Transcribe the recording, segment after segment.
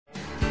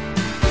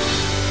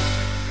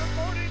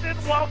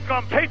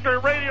welcome. Patriot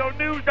Radio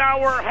News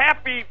Hour.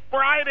 Happy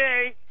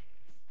Friday.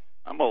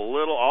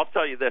 I'll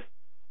tell you this,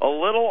 a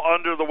little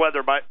under the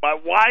weather. My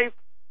wife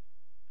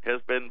has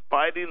been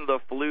fighting the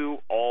flu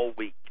all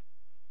week.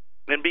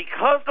 And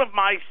because of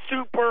my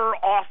super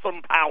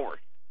awesome powers,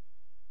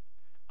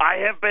 I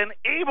have been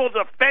able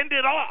to fend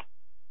it off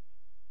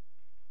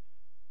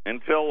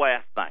until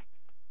last night.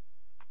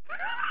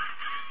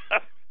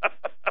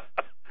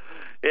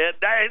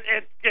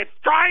 It's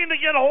trying to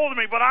get a hold of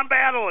me, but I'm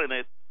battling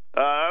it.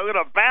 I'm going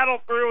to battle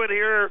through it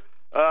here.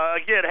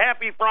 Again,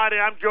 happy Friday.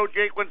 I'm Joe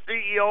Jaquint,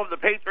 CEO of the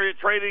Patriot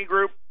Trading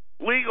Group.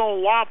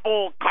 Legal,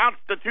 lawful,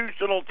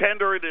 constitutional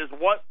tender. It is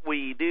what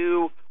we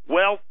do.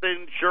 Wealth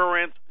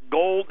insurance,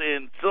 gold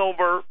and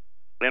silver.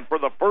 And for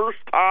the first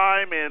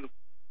time in,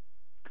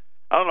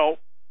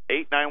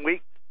 8-9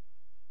 weeks,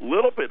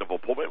 little bit of a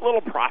pullback, a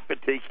little profit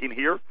taking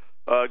here.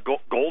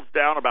 Gold's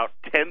down about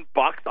 $10.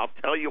 I'll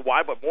tell you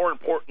why, but more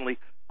importantly,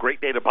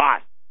 great day to buy.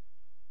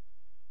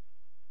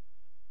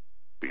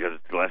 Because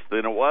it's less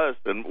than it was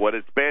than what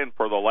it's been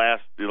for the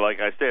last, like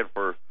I said,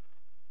 for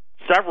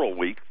several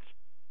weeks.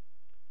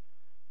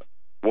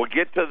 We'll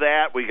get to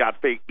that. We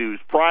got Fake News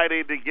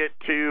Friday to get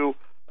to.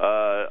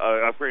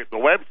 I forget the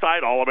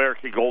website,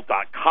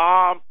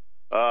 allamericangold.com.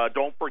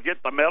 Don't forget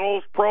the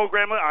metals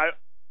program. I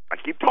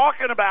keep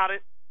talking about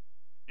it.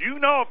 You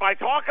know, if I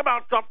talk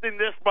about something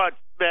this much,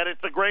 that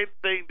it's a great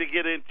thing to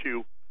get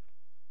into.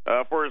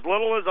 For as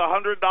little as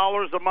 $100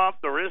 a month,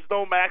 there is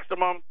no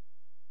maximum.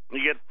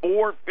 You get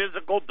 4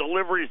 physical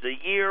deliveries a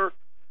year.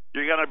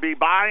 You're going to be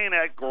buying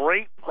at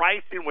great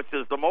pricing, which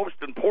is the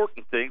most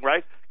important thing,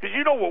 right? Because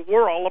you know what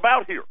we're all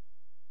about here,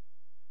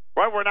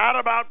 right? We're not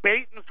about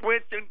bait and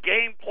switch and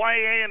game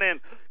playing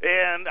and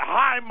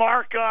high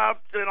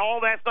markups and all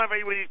that stuff.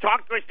 When you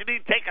talk to us, you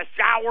need to take a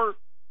shower.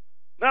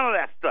 None of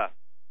that stuff.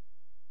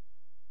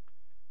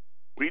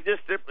 We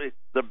just simply,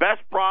 the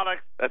best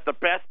products at the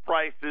best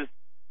prices,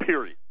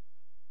 period.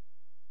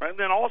 Right? And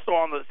then also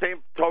on the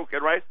same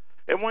token, right?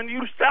 And when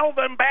you sell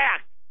them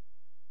back,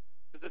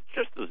 it's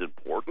just as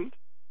important,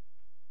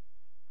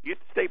 you have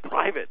to stay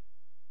private.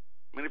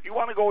 I mean, if you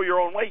want to go your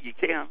own way, you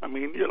can. I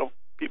mean,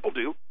 people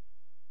do.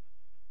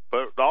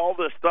 But all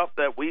the stuff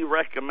that we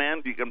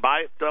recommend, you can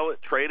buy it, sell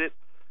it, trade it.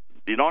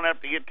 You don't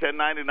have to get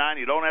 1099.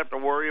 You don't have to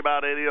worry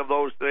about any of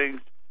those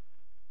things.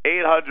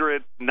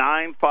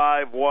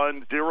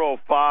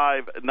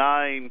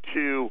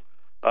 800-951-0592.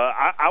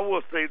 I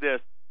will say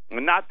this,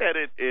 not that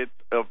it's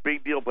a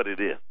big deal, but it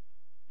is.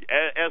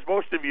 As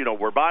most of you know,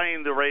 we're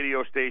buying the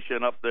radio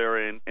station up there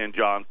in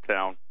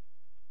Johnstown,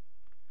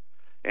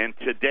 and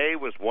today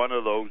was one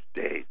of those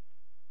days.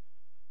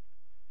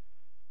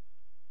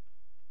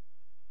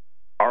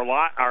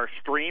 Our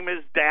stream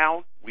is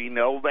down. We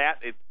know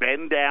that. It's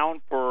been down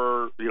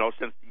for,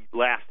 since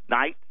last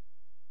night.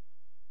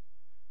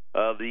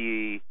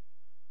 The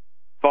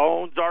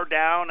phones are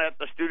down at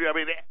the studio. I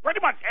mean, pretty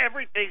much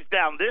everything's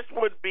down. This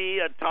would be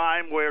a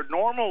time where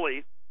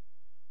normally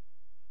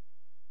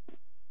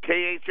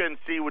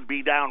KHNC would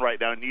be down right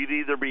now, and you'd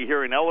either be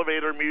hearing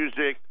elevator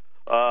music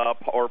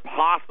or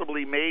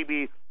possibly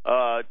maybe,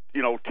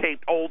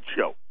 taped old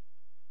shows.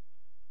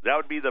 That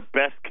would be the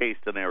best case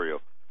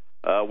scenario.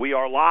 We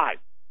are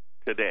live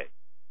today.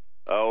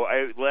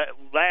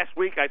 Last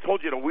week I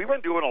told you, we've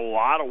been doing a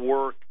lot of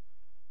work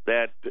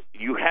that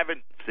you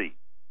haven't seen.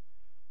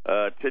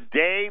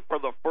 Today, for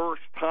the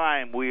first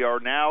time, we are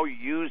now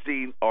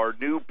using our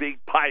new big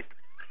pipe.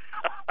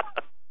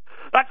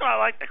 That's what I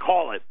like to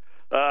call it.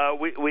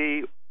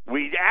 We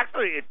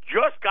actually, it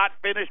just got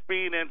finished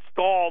being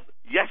installed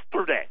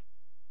yesterday.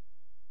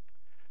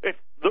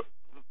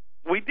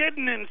 We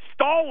didn't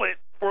install it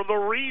for the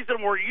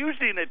reason we're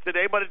using it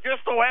today, but it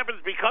just so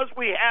happens because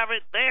we have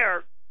it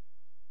there,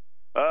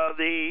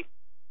 the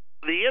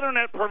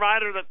internet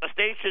provider that the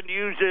station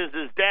uses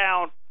is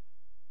down.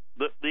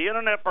 The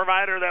internet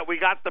provider that we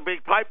got the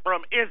big pipe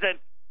from isn't.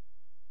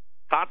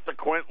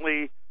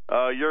 Consequently,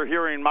 you're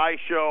hearing my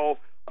show.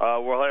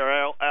 We'll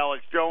hear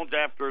Alex Jones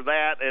after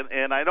that,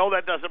 and I know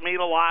that doesn't mean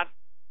a lot,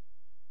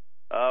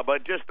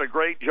 but just a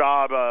great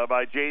job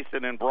by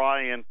Jason and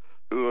Brian,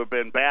 who have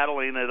been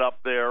battling it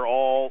up there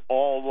all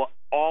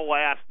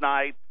last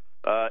night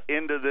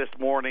into this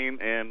morning,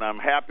 and I'm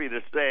happy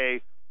to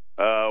say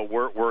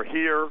we're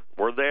here,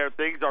 we're there.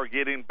 Things are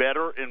getting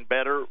better and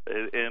better,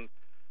 and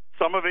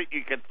some of it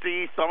you can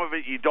see, some of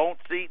it you don't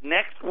see.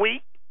 Next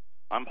week,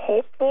 I'm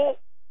hopeful.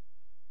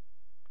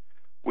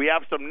 We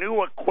have some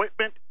new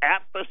equipment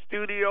at the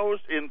studios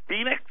in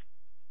Phoenix.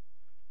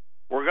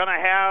 We're going to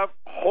have,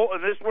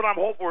 and this is what I'm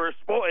hoping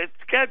it's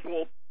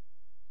scheduled,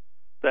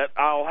 that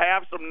I'll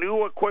have some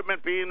new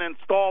equipment being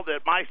installed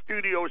at my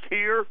studios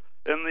here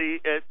in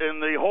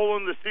the Hole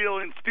in the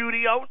Ceiling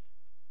studios.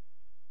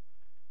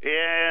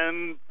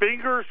 And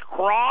fingers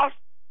crossed,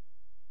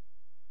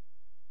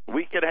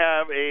 we could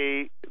have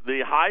the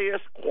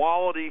highest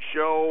quality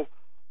show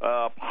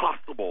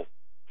possible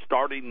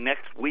starting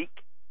next week.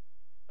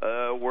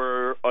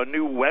 Where a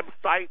new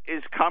website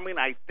is coming,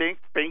 I think,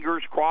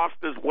 fingers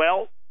crossed as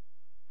well,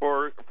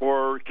 for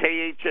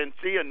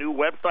KHNC. see a new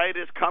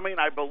website is coming,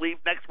 I believe,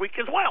 next week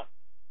as well.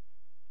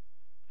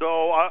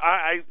 So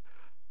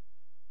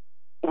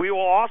we will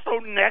also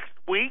next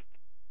week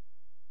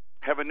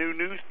have a new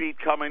news feed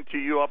coming to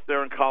you up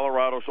there in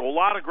Colorado. So a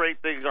lot of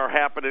great things are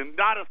happening,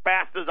 not as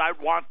fast as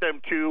I'd want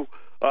them to.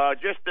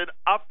 Just an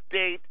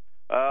update.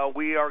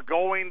 We are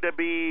going to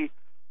be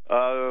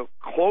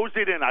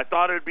closing in. I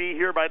thought it would be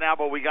here by now,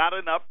 but we got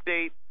an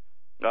update.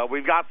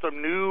 We've got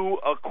some new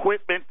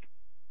equipment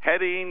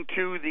heading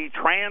to the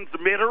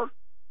transmitter.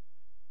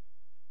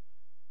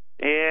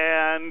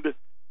 And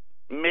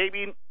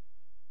maybe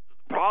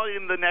probably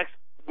in the next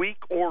week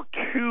or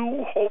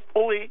two,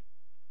 hopefully,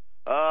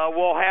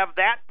 we'll have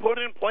that put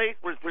in place,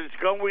 which is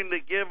going to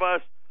give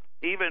us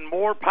even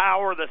more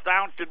power. The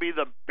sound should be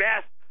the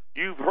best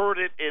you've heard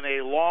it in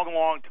a long,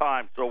 long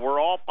time. So we're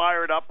all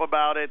fired up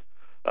about it,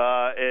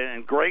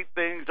 and great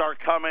things are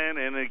coming.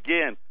 And,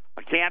 again,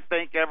 I can't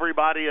thank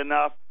everybody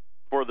enough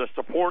for the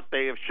support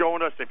they have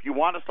shown us. If you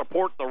want to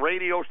support the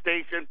radio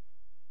station,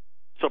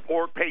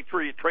 support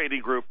Patriot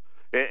Trading Group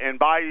and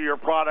buy your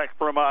product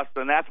from us,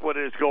 and that's what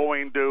is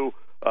going to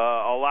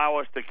allow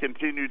us to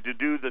continue to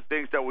do the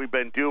things that we've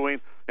been doing.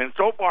 And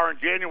so far in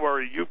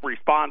January, you've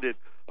responded.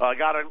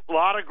 Got a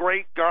lot of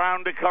great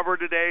ground to cover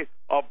today,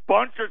 a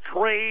bunch of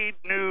trade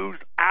news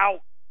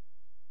out.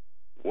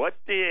 What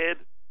did,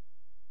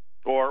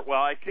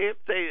 I can't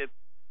say it,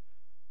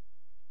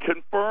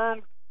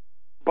 confirmed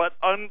but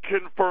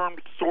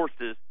unconfirmed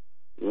sources,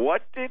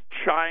 what did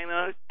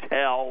China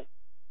tell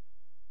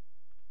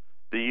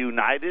the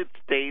United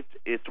States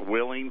it's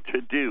willing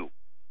to do?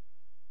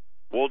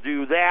 We'll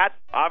do that.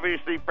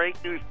 Obviously,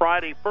 Fake News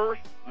Friday first.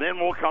 Then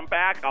we'll come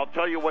back. I'll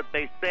tell you what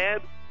they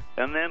said.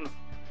 And then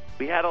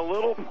we had a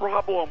little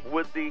problem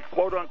with the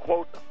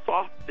quote-unquote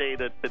soft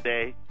data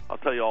today. I'll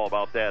tell you all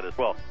about that as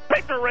well.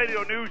 Patriot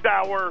Radio News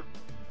Hour.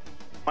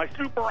 My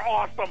super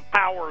awesome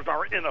powers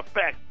are in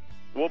effect.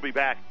 We'll be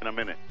back in a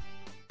minute.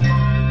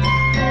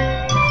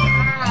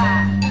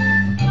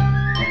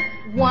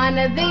 One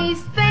of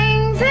these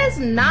things is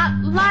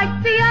not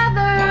like the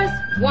others.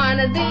 One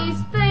of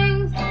these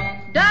things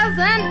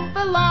doesn't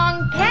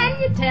belong.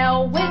 Can you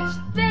tell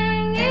which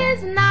thing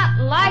is not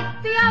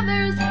like the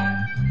others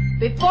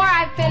before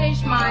I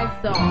finish my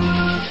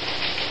song?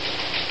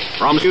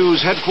 From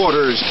News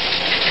Headquarters,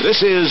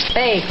 this is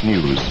Fake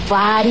News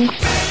Friday.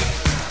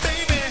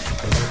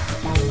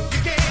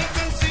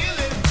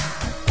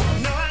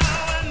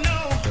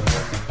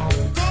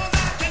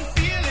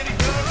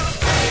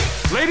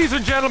 Ladies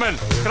and gentlemen,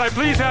 can I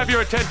please have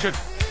your attention?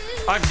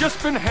 I've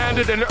just been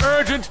handed an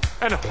urgent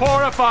and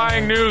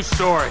horrifying news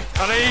story.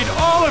 And I need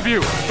all of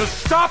you to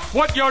stop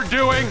what you're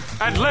doing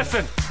and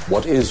listen.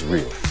 What is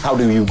real? How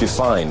do you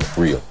define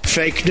real?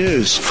 Fake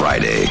News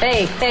Friday.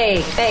 Fake.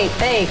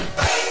 Fake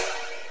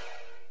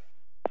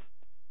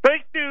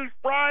News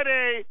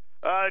Friday.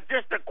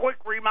 Just a quick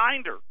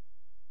reminder,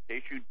 in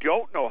case you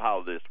don't know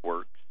how this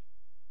works.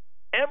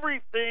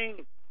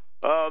 Everything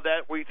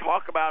that we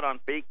talk about on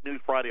Fake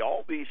News Friday,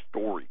 all these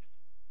stories,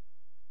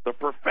 the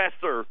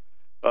professor,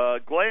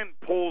 Glenn,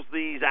 pulls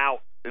these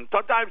out. And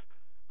sometimes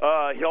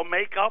he'll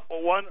make up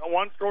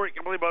one story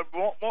completely, but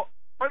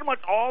pretty much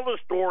all the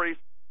stories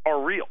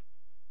are real.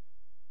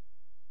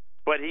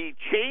 But he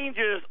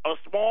changes a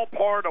small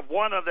part of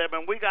one of them,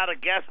 and we got to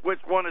guess which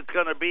one it's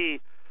going to be.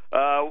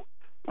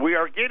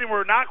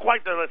 We're not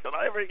quite there. Listen,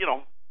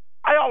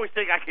 I always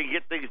think I can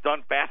get things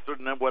done faster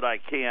than what I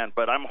can,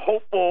 but I'm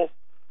hopeful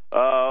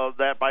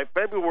that by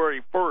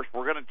February 1st,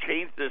 we're going to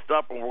change this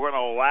up, and we're going to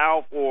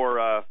allow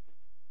for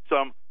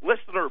some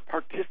listener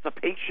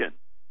participation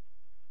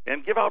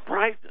and give out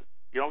prizes.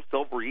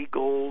 Silver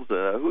Eagles,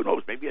 who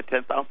knows, maybe a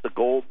 10th ounce of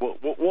gold.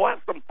 We'll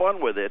have some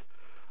fun with it.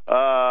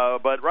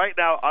 But right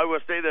now, I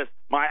will say this.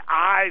 My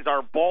eyes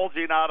are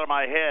bulging out of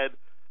my head.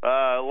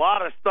 A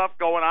lot of stuff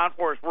going on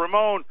for us.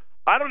 Ramon,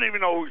 I don't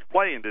even know who's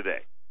playing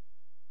today.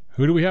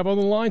 Who do we have on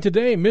the line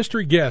today?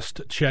 Mystery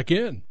guest, check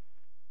in.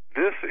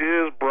 This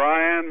is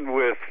Brian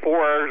with 4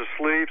 hours of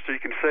sleep, so you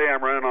can say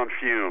I'm running on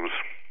fumes.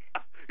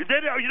 You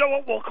know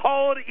what? We'll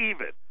call it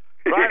even.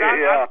 Right?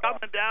 Yeah. I'm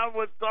coming down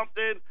with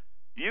something.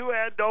 You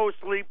had no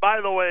sleep.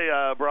 By the way,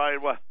 Brian,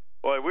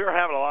 boy, we were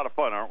having a lot of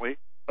fun, aren't we?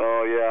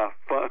 Oh, yeah.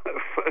 Fun,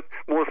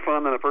 more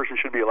fun than a person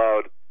should be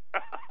allowed.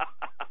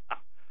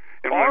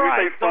 And all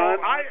right. You say fun,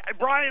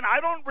 Brian, I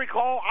don't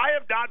recall. I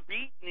have not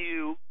beaten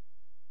you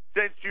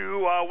since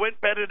you went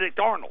Benedict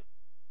Arnold.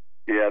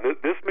 Yeah,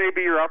 this may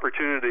be your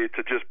opportunity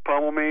to just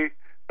pummel me,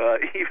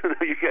 even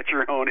though you got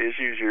your own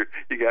issues you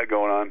got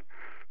going on.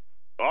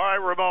 All right,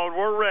 Ramon,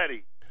 we're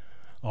ready.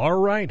 All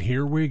right,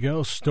 here we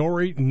go.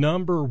 Story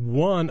number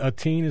 1. A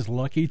teen is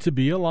lucky to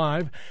be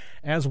alive,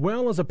 as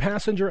well as a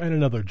passenger and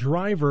another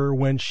driver,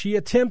 when she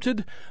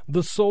attempted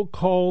the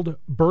so-called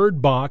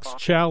BirdBox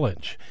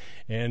challenge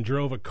and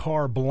drove a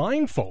car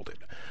blindfolded.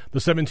 The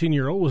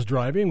 17-year-old was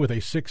driving with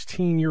a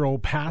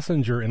 16-year-old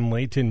passenger in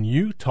Layton,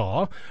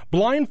 Utah,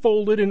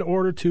 blindfolded in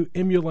order to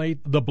emulate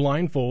the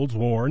blindfolds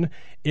worn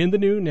in the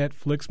new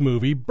Netflix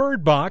movie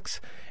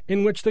BirdBox,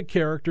 in which the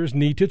characters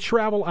need to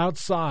travel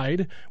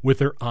outside with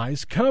their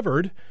eyes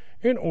covered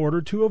in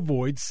order to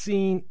avoid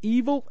seeing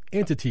evil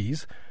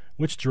entities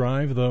which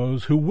drive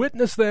those who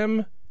witness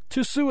them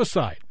to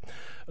suicide.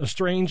 A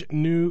strange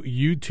new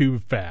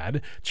YouTube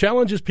fad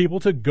challenges people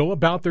to go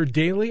about their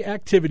daily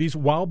activities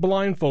while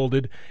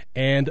blindfolded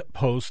and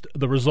post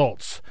the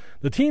results.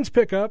 The teen's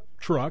pickup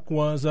truck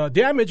was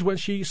damaged when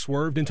she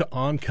swerved into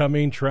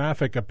oncoming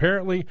traffic,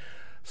 apparently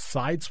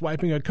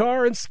sideswiping a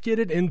car and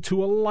skidded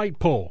into a light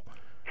pole.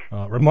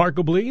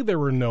 Remarkably, there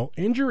were no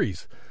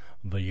injuries.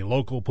 The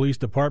local police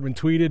department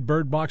tweeted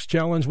BirdBox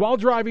challenge while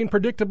driving,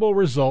 predictable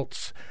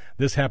results.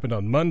 This happened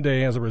on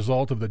Monday as a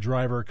result of the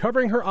driver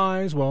covering her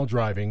eyes while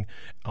driving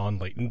on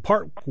Layton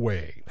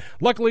Parkway.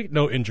 Luckily,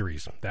 no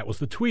injuries. That was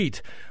the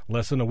tweet.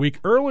 Less than a week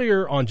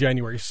earlier, on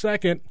January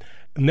 2nd,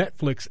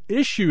 Netflix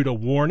issued a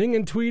warning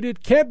and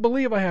tweeted, "Can't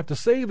believe I have to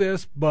say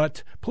this,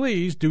 but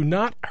please do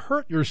not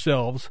hurt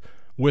yourselves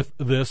with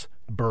this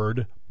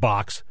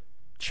BirdBox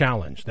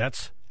challenge."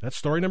 That's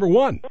story number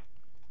one.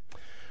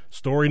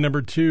 Story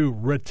number two,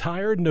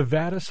 retired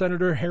Nevada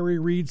Senator Harry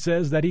Reid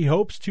says that he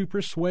hopes to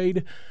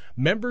persuade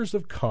members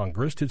of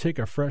Congress to take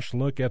a fresh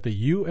look at the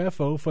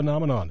UFO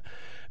phenomenon.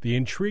 The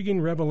intriguing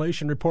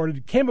revelation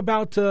reported came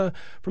about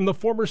from the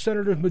former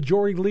senator's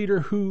majority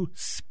leader who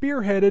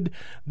spearheaded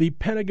the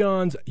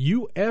Pentagon's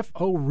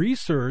UFO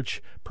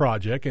research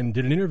project and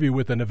did an interview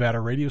with a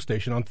Nevada radio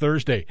station on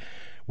Thursday.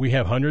 "We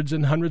have hundreds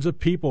and hundreds of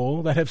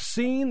people that have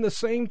seen the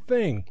same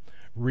thing,"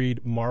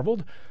 Reid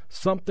marveled.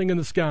 "Something in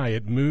the sky.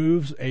 It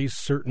moves a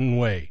certain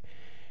way."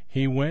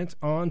 He went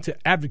on to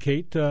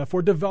advocate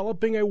for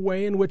developing a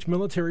way in which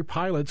military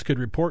pilots could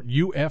report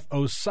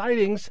UFO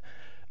sightings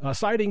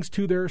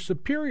to their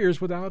superiors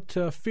without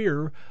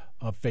fear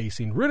of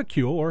facing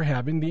ridicule or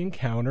having the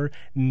encounter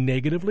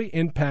negatively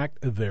impact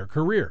their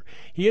career.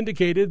 He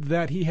indicated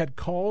that he had a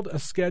call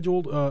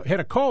scheduled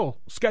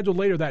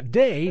later that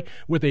day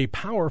with a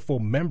powerful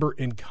member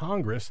in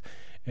Congress,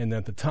 and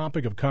that the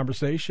topic of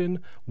conversation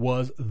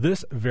was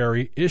this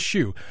very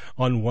issue.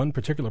 On one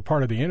particular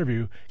part of the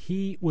interview,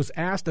 he was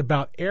asked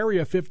about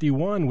Area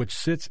 51, which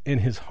sits in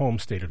his home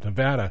state of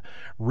Nevada.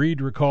 Reid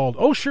recalled,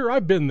 "Oh, sure,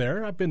 I've been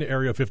there. I've been to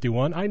Area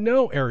 51. I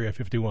know Area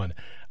 51.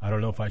 I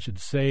don't know if I should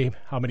say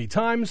how many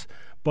times,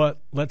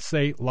 but let's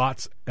say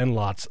lots and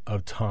lots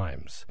of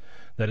times."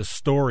 That is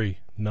story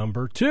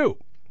number two.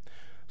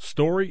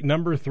 Story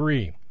number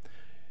three.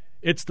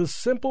 It's the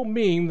simple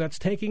meme that's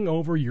taking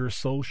over your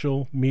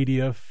social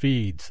media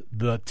feeds.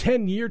 The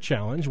 10-year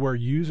challenge, where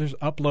users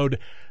upload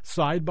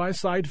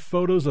side-by-side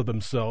photos of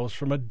themselves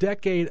from a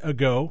decade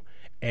ago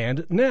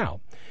and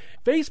now.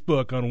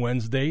 Facebook on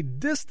Wednesday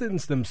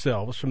distanced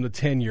themselves from the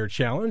 10-year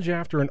challenge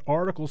after an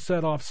article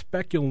set off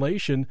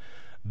speculation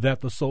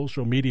that the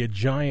social media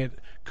giant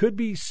could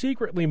be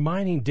secretly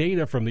mining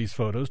data from these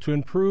photos to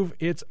improve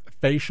its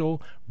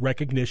facial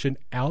recognition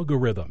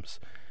algorithms.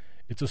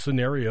 It's a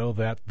scenario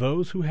that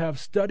those who have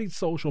studied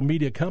social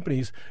media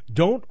companies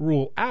don't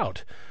rule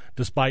out,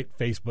 despite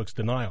Facebook's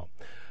denial.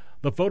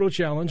 The photo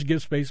challenge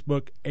gives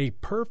Facebook a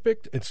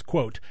perfect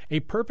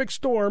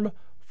storm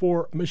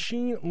for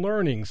machine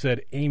learning,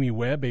 said Amy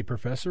Webb, a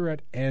professor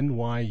at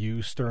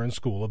NYU Stern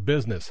School of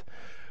Business.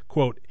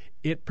 Quote,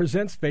 "It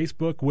presents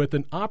Facebook with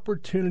an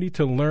opportunity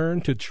to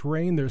learn to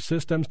train their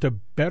systems to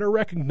better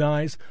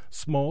recognize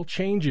small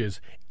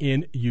changes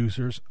in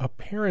users'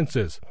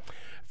 appearances."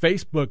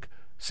 Facebook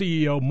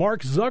CEO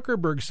Mark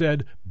Zuckerberg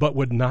said, but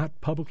would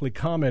not publicly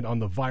comment on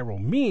the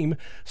viral meme,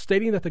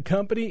 stating that the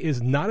company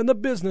is not in the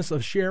business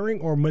of sharing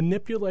or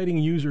manipulating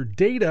user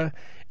data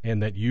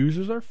and that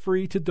users are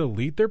free to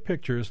delete their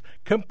pictures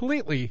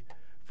completely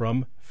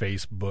from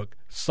Facebook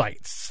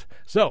sites.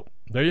 So,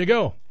 there you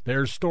go.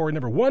 There's story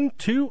number 1,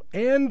 2,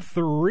 and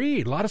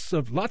 3. Lots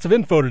of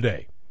info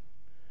today.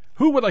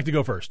 Who would like to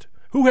go first?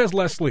 Who has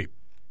less sleep?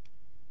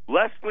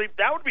 Less sleep?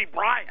 That would be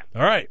Brian.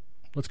 All right.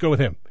 Let's go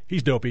with him.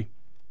 He's dopey.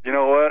 You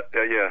know what?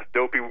 Yeah,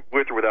 dopey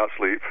with or without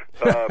sleep.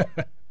 BirdBox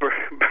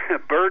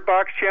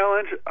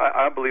challenge.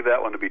 I believe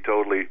that one to be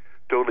totally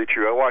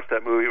true. I watched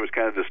that movie. It was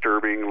kind of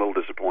disturbing, a little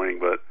disappointing,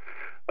 but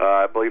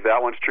I believe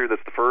that one's true.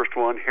 That's the first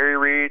one. Harry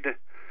Reid,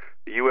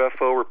 the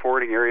UFO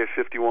reporting, Area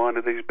 51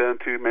 that he's been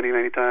to many,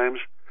 many times.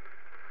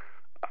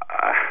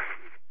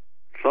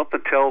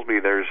 Something tells me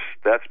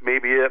that's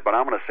maybe it, but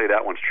I'm going to say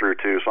that one's true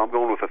too. So I'm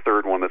going with the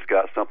third one that's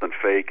got something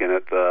fake in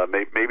it.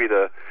 Maybe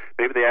the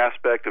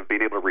aspect of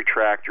being able to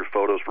retract your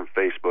photos from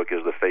Facebook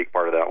is the fake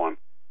part of that one.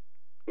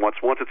 Once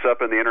it's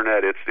up in the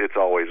internet, it's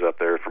always up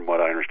there, from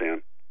what I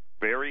understand.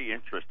 Very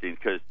interesting,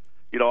 because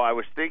I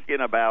was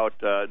thinking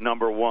about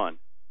number one.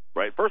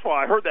 Right. First of all,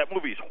 I heard that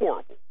movie's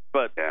horrible,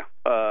 but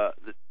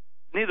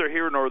neither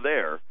here nor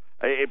there.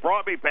 It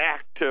brought me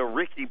back to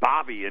Ricky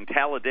Bobby in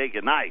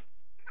Talladega Nights.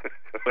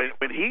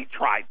 when he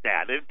tried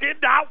that, it did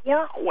not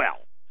work well.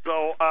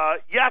 So,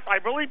 yes, I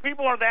believe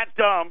people are that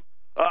dumb.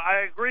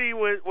 I agree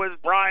with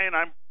Brian.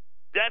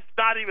 That's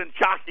not even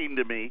shocking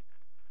to me.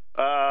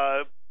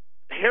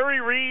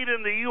 Harry Reid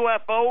and the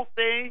UFO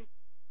thing,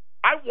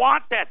 I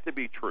want that to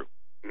be true.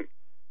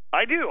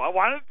 I do. I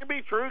want it to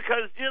be true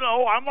because,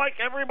 I'm like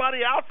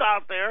everybody else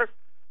out there.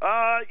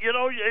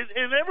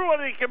 And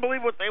everybody can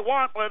believe what they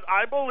want, but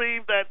I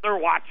believe that they're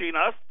watching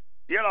us,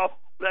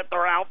 that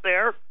they're out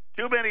there.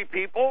 Too many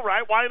people,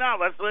 right? Why not?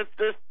 Let's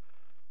just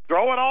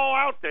throw it all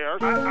out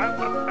there.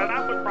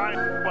 I'm with Brian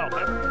as well.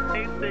 That's the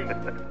same thing.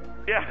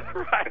 Yeah,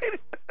 right?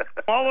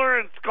 Mueller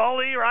and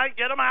Scully, right?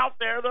 Get them out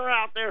there. They're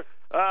out there.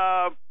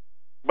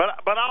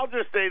 But I'll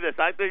just say this.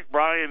 I think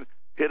Brian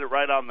hit it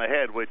right on the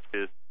head, which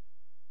is,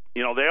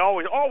 they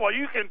always,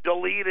 you can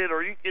delete it,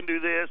 or you can do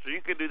this, or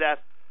you can do that.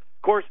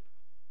 Of course,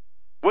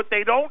 what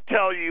they don't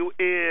tell you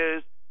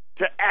is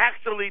to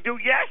actually do.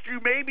 Yes, you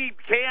maybe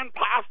can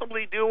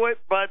possibly do it,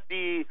 but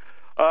the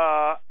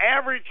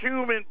average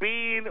human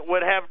being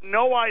would have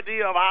no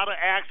idea of how to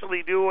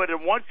actually do it.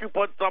 And once you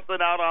put something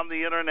out on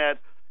the internet,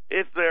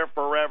 it's there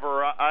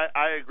forever.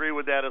 I agree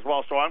with that as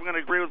well. So I'm going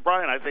to agree with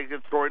Brian. I think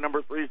that story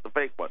number 3 is the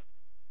fake one.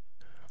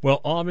 Well,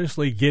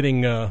 obviously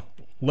getting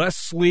less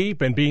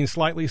sleep and being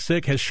slightly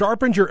sick has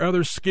sharpened your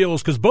other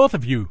skills, because both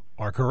of you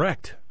are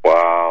correct.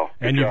 Wow.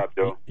 And Good job,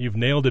 Joe. You've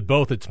nailed it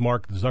both. It's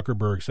Mark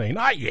Zuckerberg saying,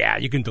 yeah,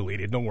 you can delete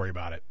it. Don't worry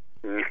about it.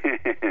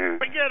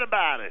 Forget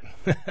about it.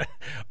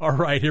 All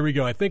right, here we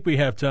go. I think we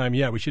have time.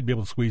 Yeah, we should be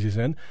able to squeeze these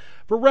in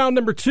for round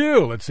number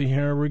 2. Let's see.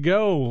 Here we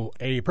go.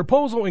 A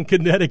proposal in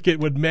Connecticut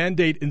would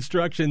mandate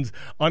instructions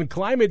on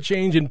climate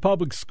change in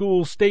public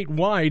schools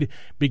statewide,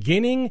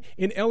 beginning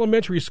in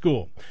elementary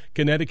school.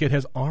 Connecticut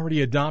has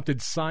already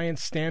adopted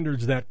science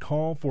standards that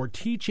call for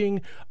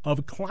teaching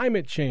of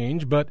climate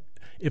change, but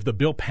if the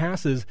bill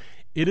passes,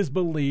 it is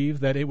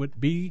believed that it would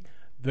be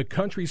the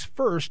country's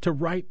first to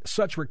write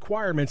such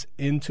requirements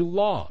into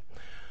law.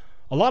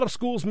 A lot of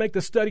schools make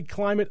the study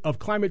of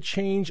climate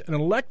change an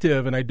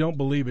elective, and I don't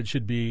believe it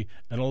should be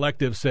an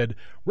elective, said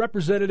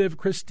Representative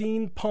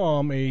Christine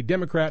Palm, a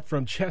Democrat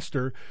from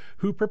Chester,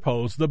 who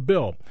proposed the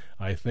bill.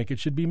 I think it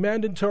should be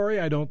mandatory.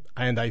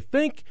 I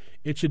think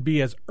it should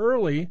be as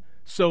early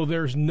so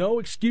there's no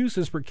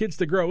excuses for kids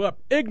to grow up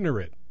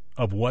ignorant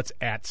of what's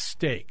at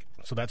stake.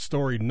 So that's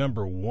story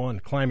number 1,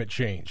 climate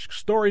change.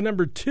 Story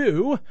number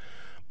 2,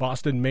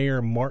 Boston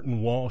Mayor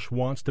Martin Walsh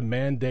wants to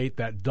mandate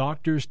that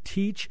doctors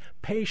teach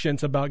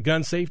patients about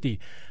gun safety.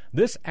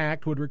 This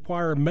act would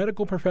require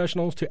medical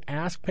professionals to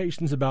ask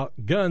patients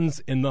about guns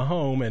in the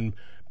home and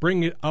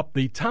bring up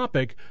the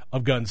topic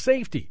of gun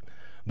safety.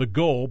 The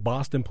goal,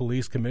 Boston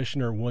Police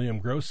Commissioner William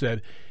Gross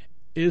said,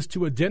 is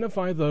to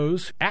identify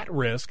those at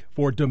risk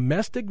for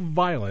domestic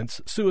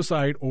violence,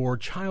 suicide, or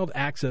child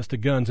access to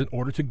guns in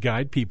order to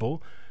guide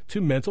people to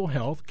mental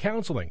health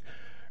counseling,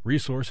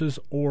 resources,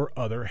 or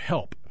other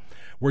help.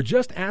 We're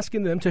just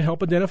asking them to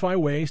help identify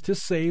ways to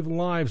save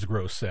lives,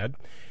 Gross said.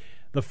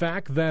 The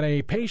fact that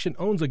a patient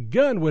owns a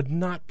gun would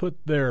not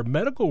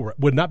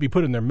be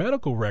put in their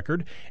medical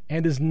record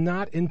and is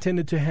not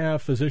intended to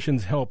have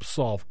physicians help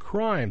solve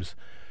crimes.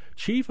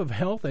 Chief of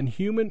Health and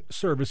Human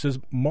Services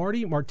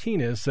Marty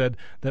Martinez said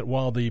that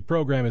while the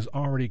program is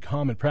already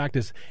common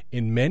practice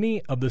in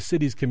many of the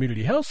city's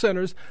community health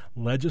centers,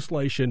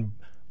 legislation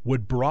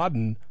would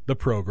broaden the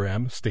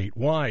program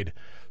statewide.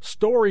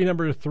 Story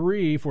number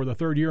 3 for the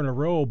 3rd year in a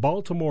row,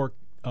 Baltimore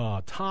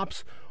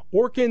tops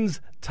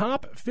Orkin's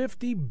top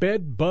 50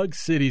 bed bug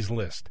cities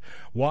list.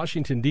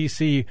 Washington,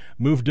 D.C.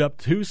 moved up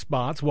 2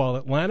 spots, while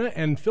Atlanta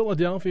and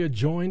Philadelphia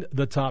joined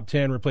the top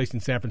 10, replacing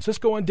San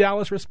Francisco and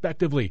Dallas,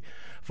 respectively.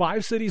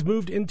 5 cities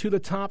moved into the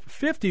top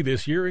 50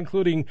 this year,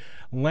 including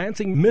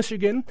Lansing,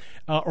 Michigan,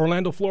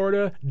 Orlando,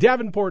 Florida,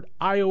 Davenport,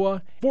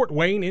 Iowa, Fort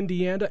Wayne,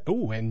 Indiana,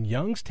 and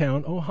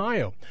Youngstown,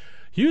 Ohio.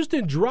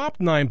 Houston dropped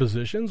 9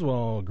 positions,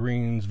 while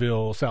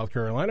Greensville, South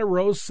Carolina,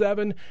 rose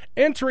 7,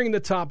 entering the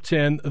top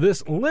 10.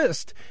 This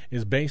list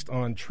is based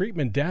on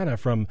treatment data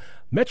from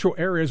metro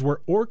areas where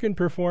Orkin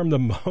performed the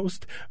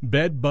most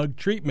bed bug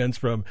treatments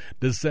from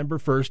December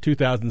 1st,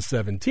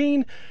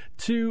 2017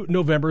 to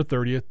November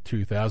 30th,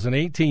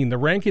 2018. The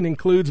ranking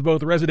includes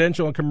both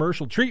residential and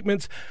commercial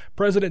treatments.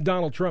 President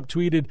Donald Trump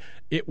tweeted,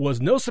 "It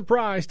was no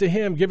surprise to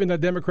him given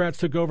that Democrats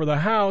took over the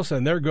House,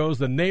 and there goes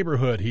the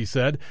neighborhood," he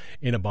said,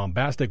 in a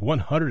bombastic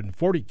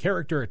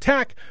 140-character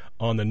attack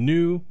on the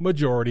new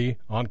majority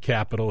on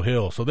Capitol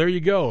Hill. So there you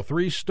go,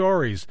 3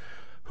 stories.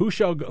 Who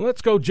shall go?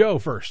 Let's go Joe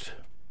first.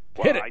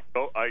 Hit it.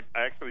 I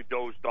actually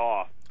dozed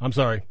off. I'm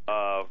sorry.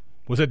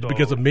 Was it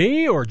because of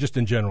me or just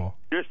in general?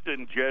 Just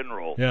in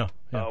general. Yeah.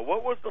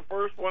 What was the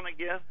first one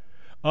again?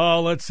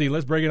 Let's see.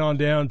 Let's break it on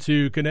down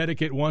to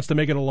Connecticut wants to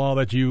make it a law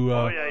that you...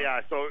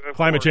 So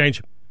climate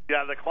change.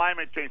 Yeah, the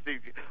climate change thing.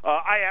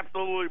 I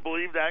absolutely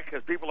believe that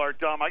because people are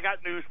dumb. I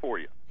got news for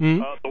you.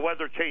 Mm-hmm. The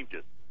weather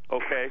changes,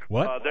 okay?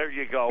 What? There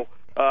you go.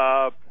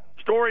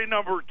 Story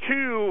number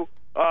 2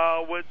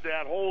 with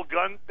that whole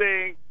gun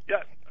thing.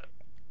 Yeah,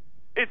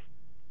 it's,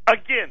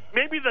 again,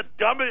 maybe the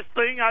dumbest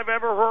thing I've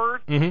ever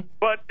heard,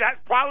 but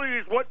that probably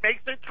is what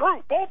makes it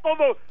true. Both of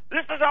those,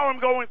 this is how I'm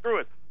going through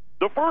it.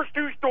 The first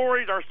 2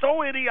 stories are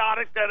so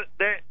idiotic that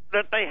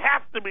they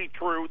have to be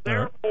true.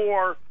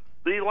 Therefore,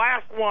 the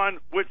last one,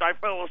 which I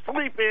fell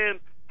asleep in,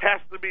 has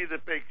to be the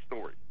fake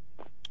story.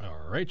 All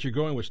right, you're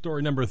going with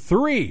story number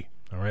 3.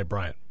 All right,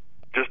 Brian.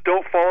 Just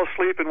don't fall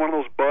asleep in one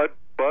of those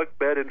bug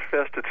bed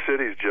infested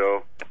cities,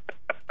 Joe.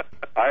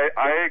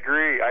 I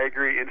agree.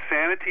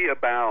 Insanity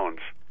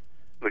abounds.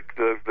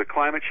 The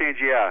climate change,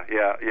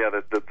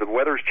 the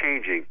weather's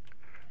changing.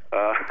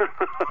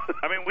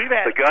 I mean, we've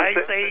had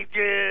ice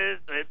ages,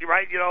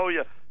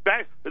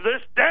 right?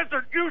 This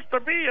desert used to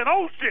be an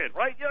ocean,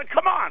 right?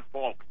 Come on,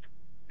 folks.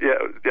 Yeah,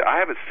 I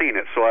haven't seen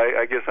it, so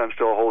I guess I'm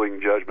still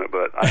holding judgment.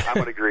 But I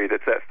would agree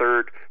that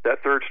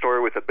third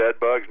story with the bed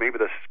bugs. Maybe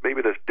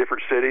the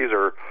different cities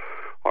are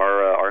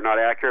not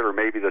accurate, or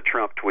maybe the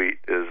Trump tweet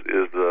is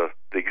the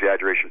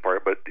exaggeration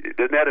part. But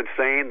isn't that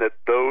insane that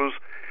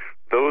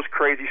those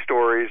crazy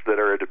stories that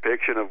are a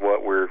depiction of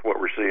what we're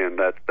seeing?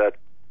 That's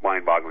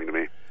mind-boggling to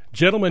me.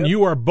 Gentlemen,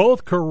 you are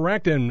both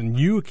correct, and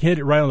you hit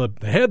it right on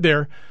the head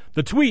there.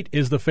 The tweet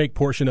is the fake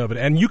portion of it,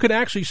 and you can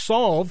actually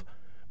solve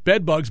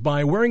bed bugs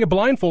by wearing a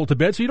blindfold to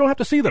bed so you don't have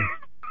to see them.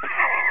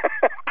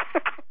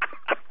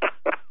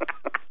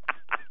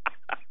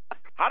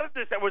 How did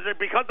this? Was it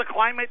because of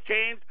climate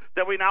change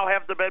that we now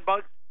have the bed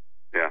bugs?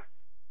 Yeah,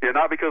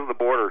 not because of the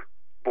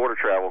border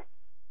travel.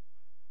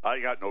 I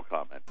got no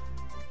comment.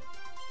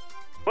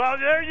 Well,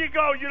 there you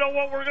go. You know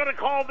what? We're going to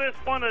call this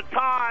one a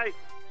tie.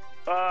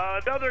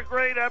 Another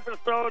great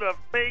episode of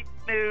Fake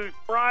News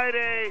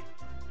Friday.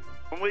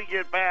 When we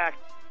get back,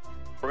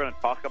 we're going to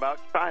talk about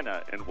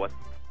China and what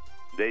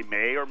they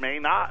may or may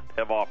not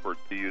have offered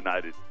the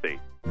United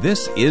States.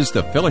 This is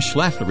the Phyllis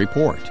Schlafly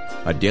Report,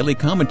 a daily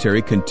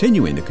commentary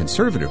continuing the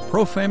conservative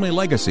pro-family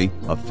legacy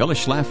of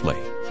Phyllis Schlafly.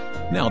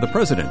 Now, the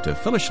president of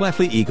Phyllis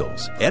Schlafly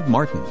Eagles, Ed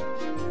Martin.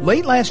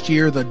 Late last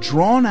year, the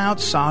drawn-out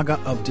saga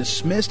of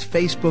dismissed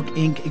Facebook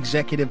Inc.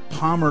 executive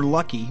Palmer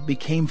Luckey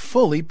became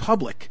fully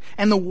public,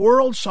 and the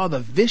world saw the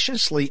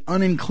viciously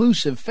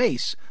uninclusive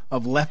face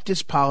of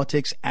leftist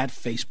politics at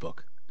Facebook.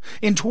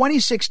 In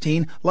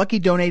 2016,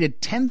 Luckey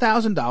donated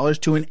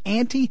 $10,000 to an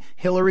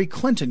anti-Hillary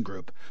Clinton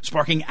group,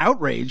 sparking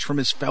outrage from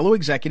his fellow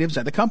executives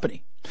at the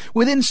company.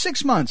 Within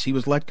 6 months, he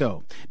was let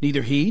go.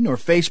 Neither he nor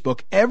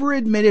Facebook ever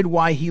admitted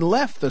why he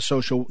left the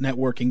social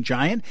networking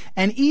giant,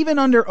 and even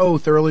under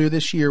oath earlier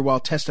this year while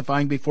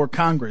testifying before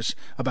Congress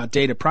about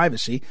data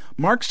privacy,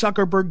 Mark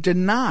Zuckerberg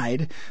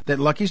denied that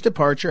Luckey's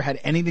departure had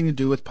anything to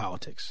do with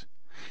politics.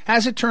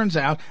 As it turns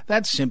out,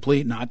 that's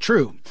simply not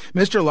true.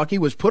 Mr. Luckey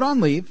was put on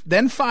leave,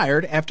 then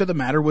fired after the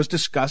matter was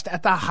discussed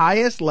at the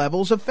highest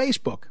levels of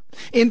Facebook.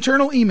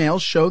 Internal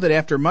emails show that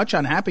after much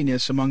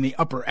unhappiness among the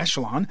upper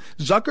echelon,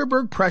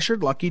 Zuckerberg pressured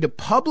Luckey to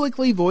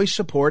publicly voice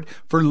support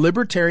for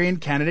Libertarian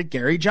candidate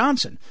Gary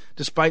Johnson,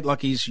 despite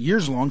Luckey's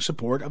years-long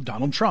support of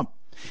Donald Trump.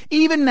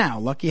 Even now,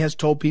 Luckey has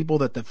told people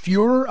that the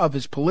furor of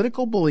his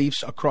political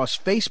beliefs across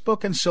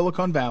Facebook and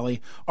Silicon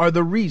Valley are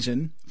the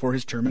reason for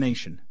his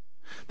termination.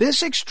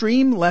 This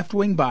extreme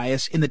left-wing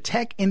bias in the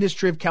tech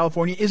industry of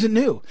California isn't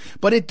new,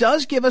 but it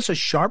does give us a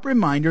sharp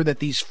reminder that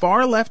these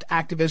far-left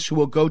activists who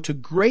will go to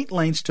great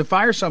lengths to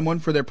fire someone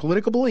for their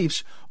political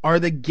beliefs are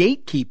the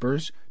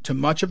gatekeepers to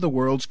much of the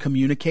world's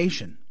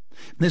communication.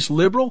 This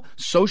liberal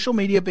social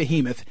media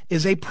behemoth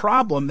is a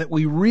problem that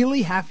we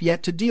really have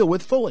yet to deal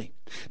with fully.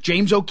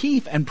 James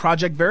O'Keefe and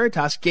Project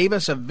Veritas gave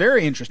us a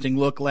very interesting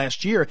look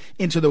last year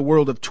into the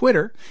world of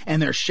Twitter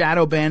and their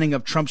shadow banning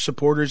of Trump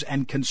supporters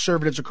and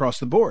conservatives across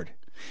the board.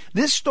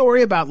 This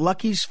story about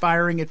Luckey's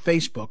firing at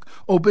Facebook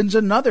opens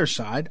another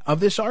side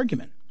of this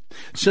argument.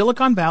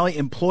 Silicon Valley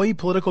employee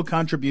political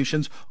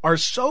contributions are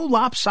so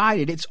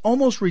lopsided it's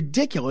almost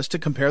ridiculous to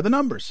compare the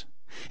numbers.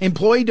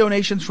 Employee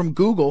donations from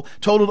Google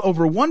totaled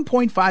over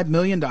 $1.5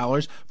 million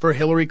for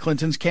Hillary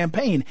Clinton's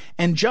campaign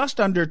and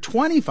just under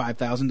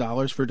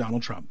 $25,000 for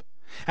Donald Trump.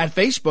 At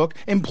Facebook,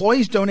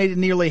 employees donated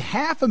nearly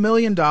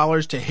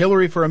 $500,000 to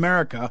Hillary for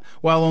America,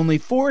 while only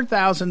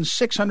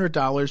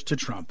 $4,600 to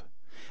Trump.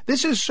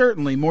 This is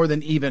certainly more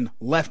than even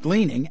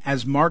left-leaning,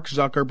 as Mark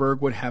Zuckerberg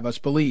would have us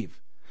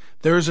believe.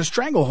 There is a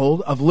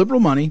stranglehold of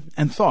liberal money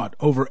and thought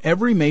over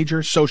every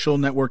major social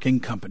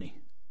networking company.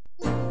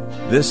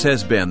 This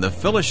has been the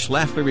Phyllis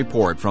Schlafly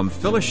Report from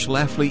Phyllis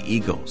Schlafly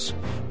Eagles.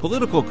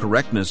 Political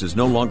correctness is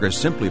no longer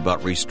simply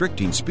about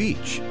restricting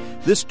speech.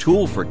 This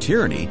tool for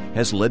tyranny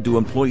has led to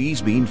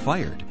employees being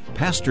fired,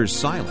 pastors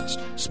silenced,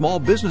 small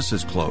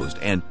businesses closed,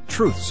 and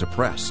truth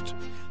suppressed.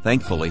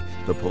 Thankfully,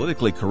 the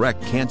politically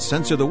correct can't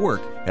censor the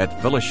work at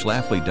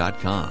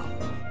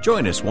phyllisschlafly.com.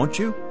 Join us, won't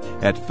you,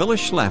 at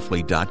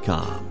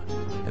phyllisschlafly.com.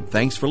 And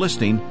thanks for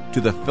listening to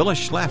the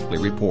Phyllis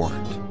Schlafly Report.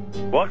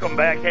 Welcome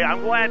back. Hey,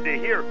 I'm glad to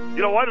hear.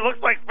 You know what? It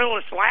looks like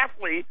Phyllis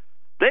Schlafly,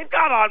 they've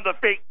got on the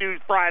Fake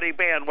News Friday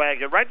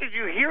bandwagon, right? Did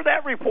you hear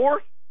that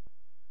report?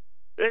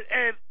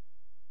 And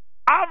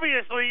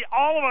obviously,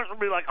 all of us will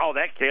be like, oh,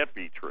 that can't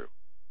be true.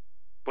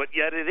 But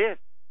yet it is.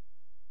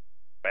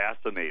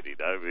 Fascinating.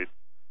 I mean,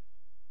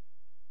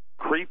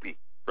 creepy,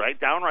 right?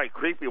 Downright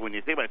creepy when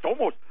you think about it. It's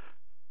almost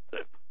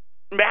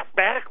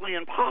mathematically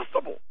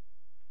impossible.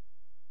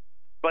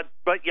 But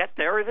yet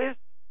there it is.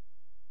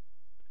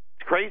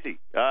 It's crazy.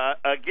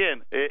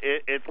 Again,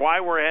 it's why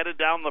we're headed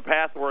down the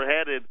path we're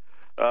headed.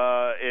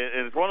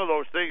 And it's one of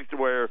those things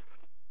where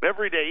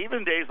every day,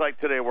 even days like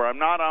today where I'm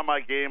not on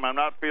my game, I'm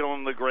not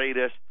feeling the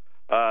greatest,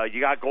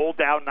 you got gold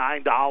down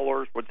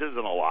 $9, which isn't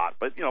a lot,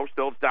 but, you know,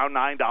 still it's down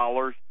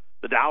 $9.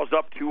 The Dow's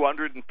up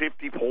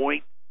 250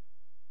 points.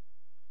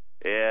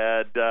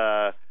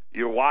 And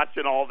you're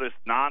watching all this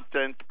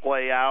nonsense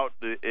play out,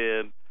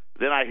 and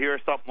then I hear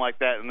something like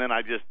that, and then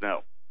I just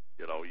know.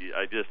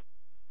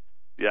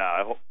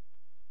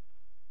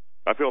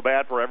 I feel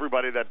bad for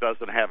everybody that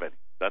doesn't have any.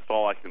 That's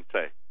all I can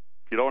say.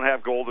 If you don't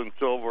have gold and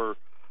silver,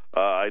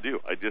 I do.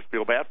 I just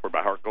feel bad for you.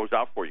 My heart goes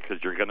out for you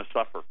because you're going to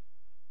suffer.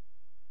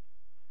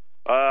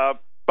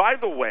 By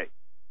the way,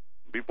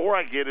 before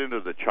I get into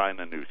the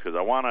China news, because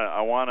I want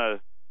to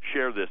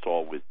share this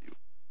all with you.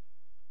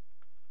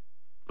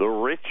 The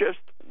richest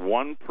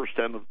 1%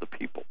 of the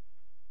people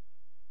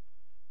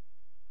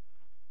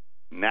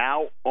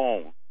now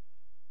own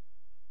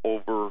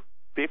over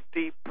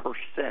 50%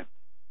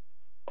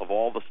 of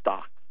all the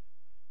stocks.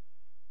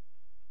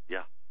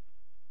 Yeah.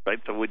 Right?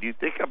 So when you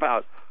think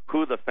about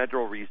who the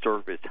Federal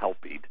Reserve is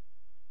helping,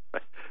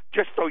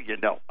 just so you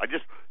know, I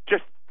just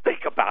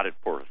think about it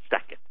for a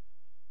second.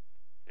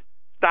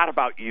 It's not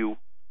about you.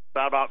 It's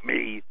not about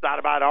me. It's not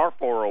about our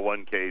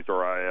 401ks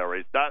or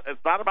IRAs.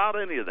 It's not about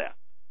any of that.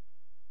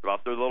 It's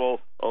about their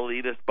little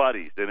elitist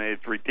buddies, and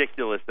it's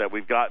ridiculous that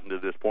we've gotten to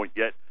this point,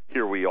 yet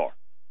here we are.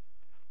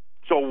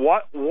 So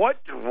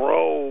what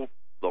drove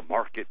the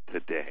market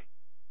today?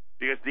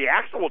 Because the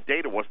actual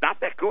data was not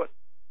that good.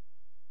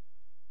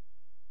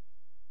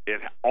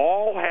 It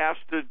all has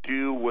to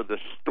do with a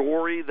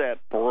story that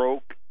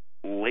broke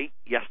late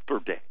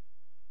yesterday.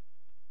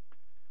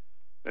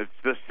 It's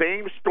the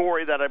same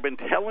story that I've been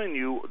telling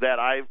you that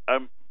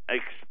I'm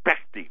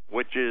expecting,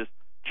 which is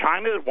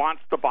China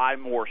wants to buy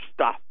more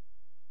stuff.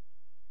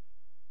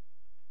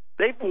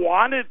 They've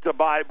wanted to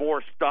buy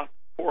more stuff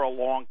for a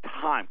long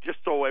time, just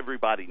so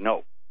everybody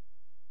knows.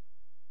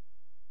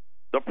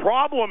 The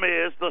problem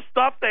is the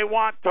stuff they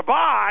want to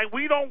buy,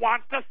 we don't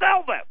want to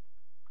sell them.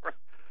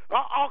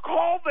 I'll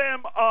call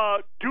them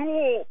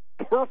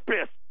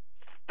dual-purpose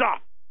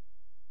stuff,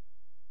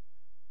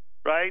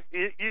 right?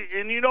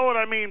 And you know what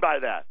I mean by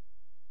that.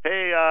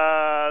 Hey,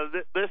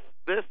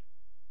 this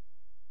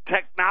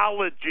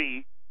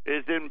technology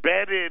is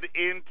embedded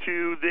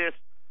into this,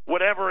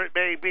 whatever it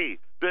may be.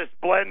 This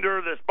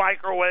blender, this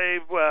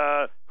microwave.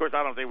 Of course,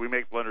 I don't think we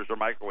make blenders or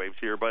microwaves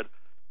here, but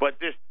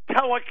this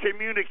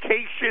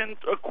telecommunications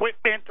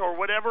equipment or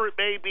whatever it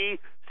may be,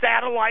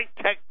 satellite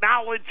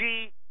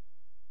technology,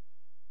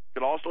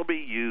 could also be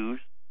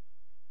used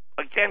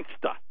against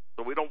us.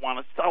 So we don't want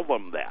to sell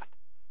them that.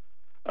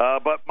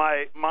 But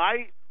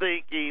my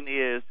thinking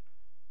is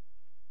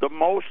the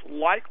most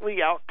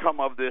likely outcome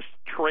of this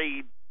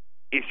trade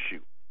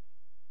issue,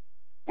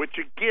 which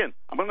again,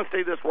 I'm going to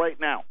say this right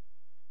now.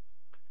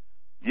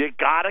 You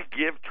got to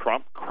give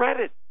Trump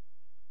credit.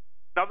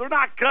 Now, they're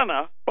not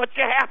gonna, but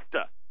you have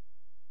to.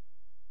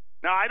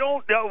 Now, I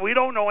don't know. We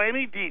don't know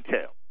any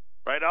details,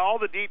 right? All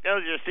the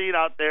details you're seeing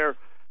out there,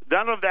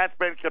 none of that's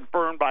been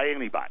confirmed by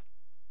anybody.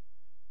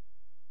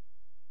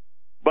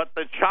 But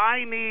the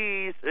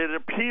Chinese, it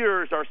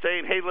appears, are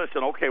saying, hey,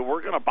 listen, okay,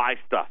 we're going to buy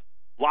stuff,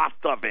 lots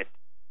of it.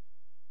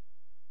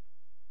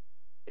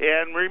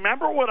 And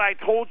remember what I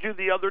told you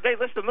the other day.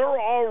 Listen, they're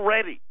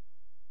already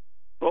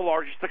the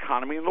largest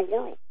economy in the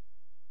world.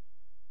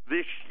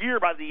 This year,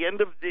 by the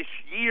end of this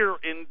year,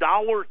 in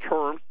dollar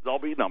terms, they'll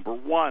be number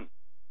one.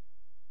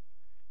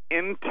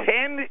 In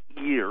 10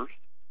 years,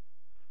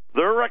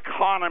 their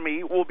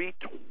economy will be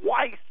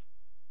twice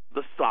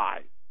the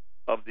size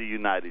of the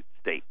United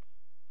States.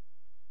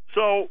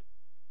 So,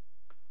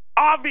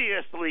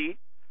 obviously,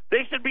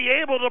 they should be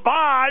able to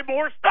buy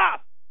more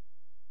stuff.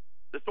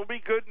 This will be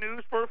good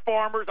news for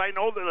farmers. I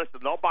know that, listen,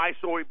 they'll buy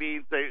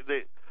soybeans.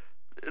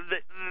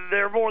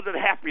 They're more than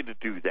happy to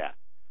do that.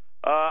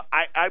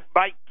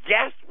 My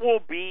guess will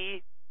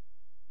be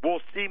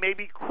we'll see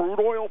maybe crude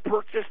oil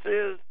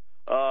purchases,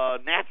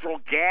 natural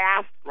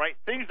gas, right?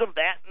 Things of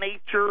that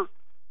nature.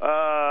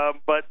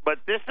 But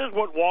this is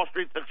what Wall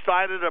Street's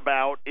excited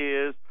about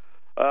is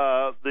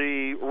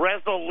the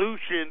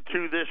resolution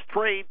to this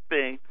trade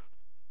thing.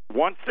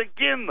 Once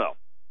again, though,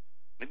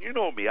 and you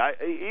know me,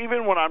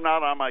 even when I'm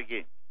not on my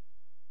game,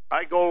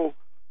 I go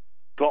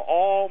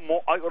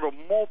to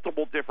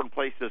multiple different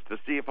places to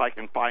see if I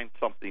can find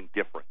something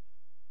different.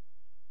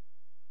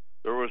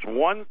 There was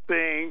one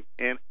thing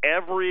in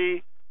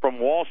from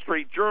Wall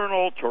Street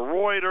Journal to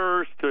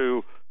Reuters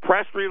to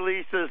press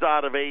releases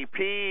out of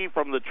AP,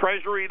 from the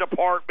Treasury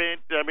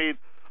Department,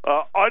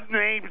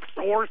 unnamed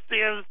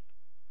sources,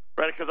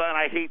 right? Because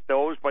I hate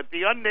those, but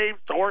the unnamed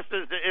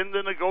sources in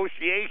the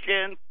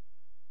negotiations.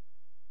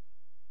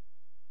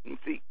 You don't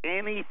see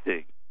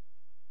anything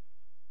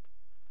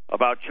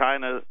about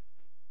China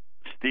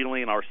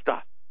stealing our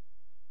stuff,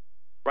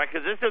 right?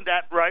 Because isn't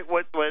that right?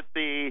 What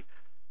the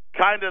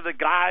kind of the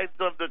guides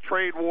of the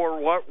trade war,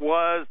 what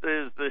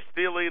is the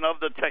stealing of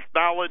the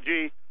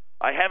technology.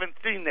 I haven't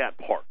seen that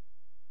part.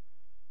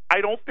 I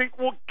don't think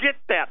we'll get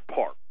that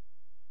part.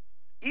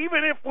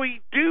 Even if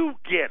we do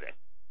get it,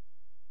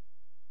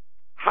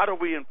 how do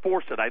we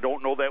enforce it? I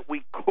don't know that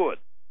we could.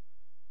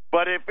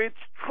 But if it's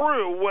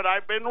true, what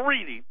I've been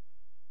reading,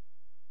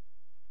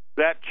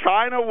 that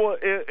China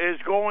is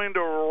going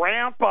to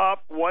ramp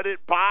up what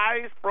it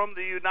buys from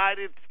the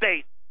United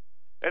States.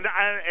 And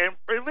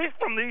at least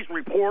from these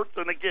reports,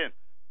 and again,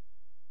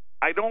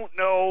 I don't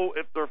know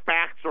if they're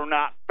facts or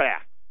not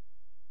facts.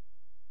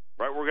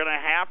 Right? We're going to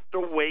have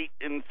to wait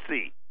and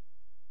see.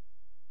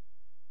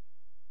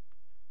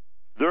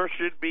 There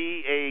should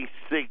be a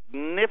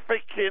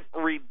significant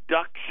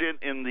reduction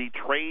in the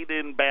trade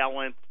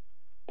imbalance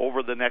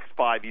over the next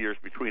 5 years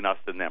between us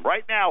and them.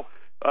 Right now,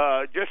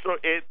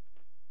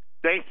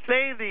 they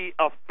say the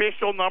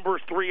official number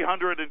is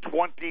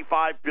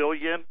 $325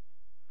 billion,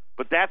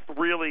 but that's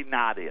really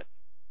not it.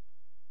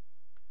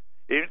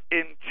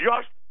 In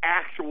just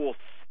actual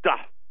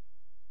stuff,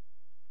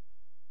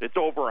 it's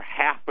over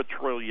 $500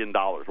 billion,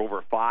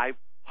 over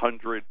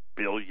 $500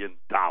 billion.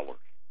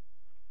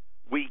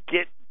 We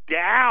get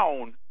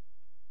down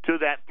to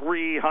that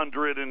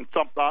 300 and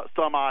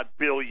some odd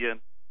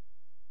billion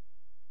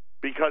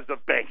because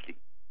of banking.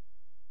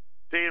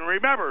 See, and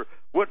remember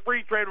what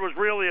free trade was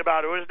really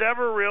about. It was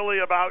never really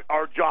about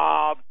our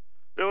jobs.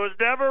 It was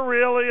never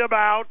really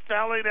about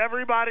selling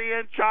everybody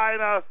in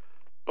China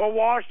a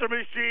washing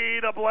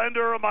machine, a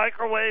blender, a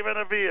microwave, and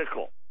a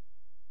vehicle.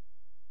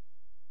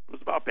 It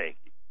was about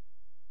banking.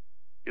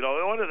 You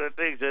know, one of the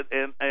things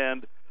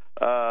and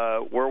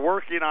we're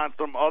working on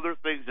some other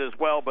things as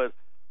well, but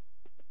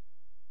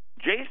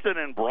Jason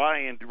and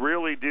Brian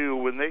really do,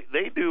 when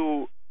they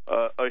do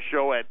a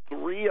show at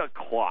 3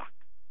 o'clock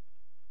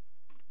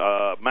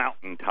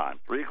Mountain Time,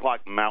 3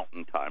 o'clock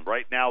Mountain Time.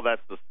 Right now,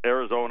 that's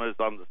Arizona's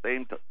on the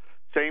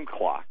same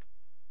clock.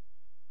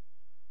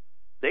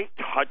 They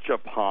touch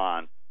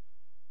upon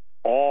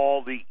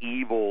all the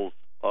evils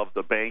of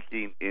the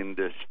banking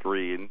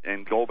industry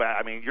and go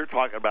back. I mean, you're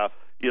talking about,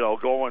 you know,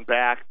 going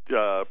back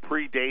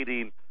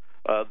predating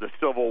the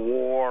Civil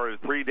War and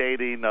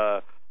predating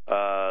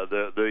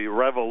the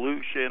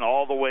Revolution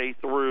all the way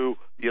through,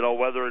 you know,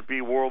 whether it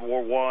be World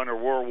War I or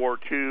World War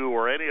II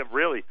or any of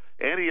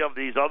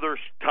these other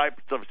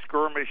types of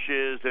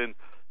skirmishes, and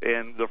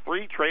the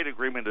free trade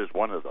agreement is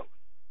one of those.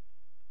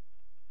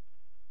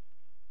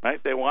 Right?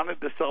 They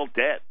wanted to sell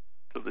debt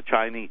to the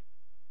Chinese,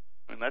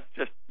 and that's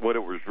just what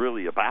it was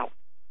really about.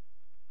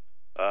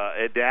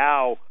 And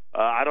now,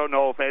 I don't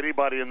know if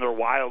anybody in their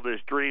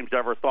wildest dreams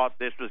ever thought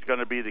this was going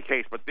to be the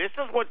case, but this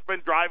is what's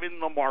been driving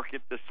the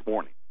market this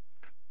morning,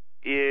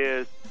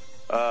 is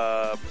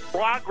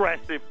progress,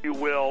 if you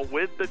will,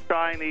 with the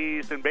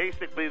Chinese, and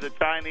basically the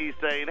Chinese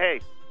saying, hey,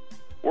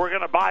 we're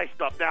going to buy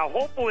stuff. Now,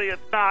 hopefully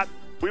it's not,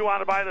 we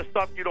want to buy the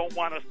stuff you don't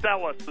want to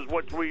sell us, is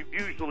what we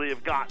usually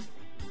have gotten.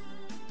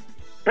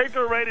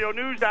 Patriot Radio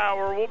News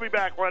Hour. We'll be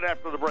back right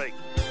after the break.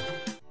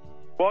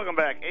 Welcome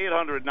back.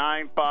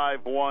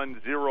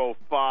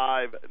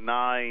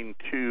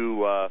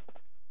 800-951-0592.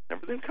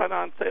 Everything's kind of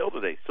on sale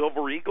today.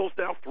 Silver Eagles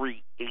now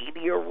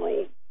 $3.80 a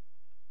roll.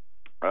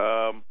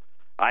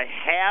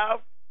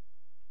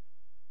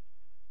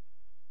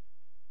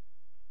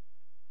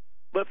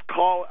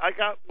 I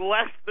got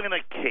less than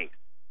a case.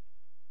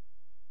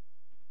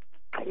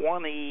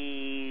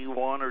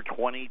 21 or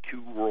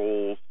 22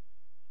 rolls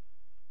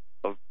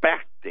of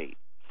backdate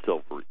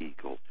Silver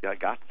Eagles. Yeah, I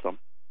got some.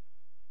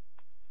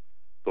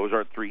 Those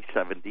are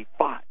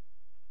 $3.75.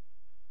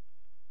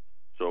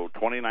 So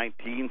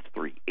 2019's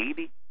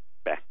 $3.80.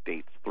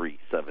 Backdate's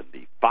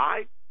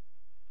 $3.75.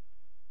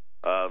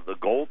 The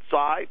gold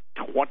side,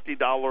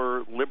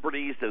 $20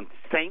 Liberties and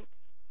Saints,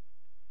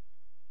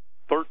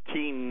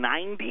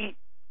 $13.90.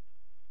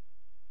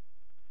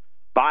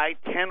 Buy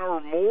 10 or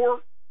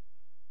more,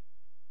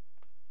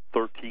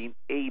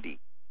 $13.80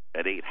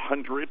 at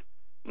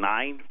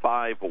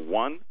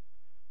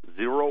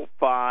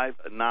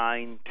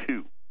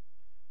 800-951-0592.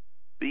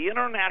 The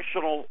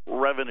International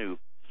Revenue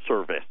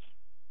Service,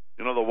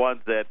 you know, the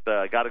ones that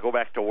got to go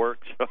back to work.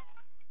 So,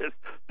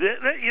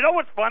 you know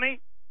what's funny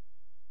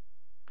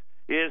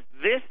is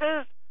this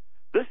is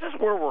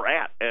where we're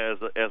at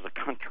as a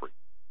country.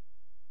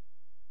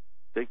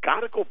 They got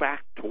to go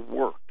back to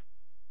work,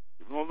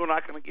 even though they're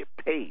not going to get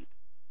paid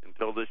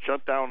until this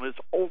shutdown is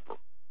over,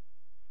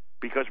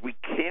 because we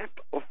can't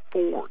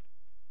afford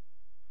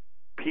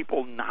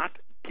people not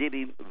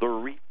getting the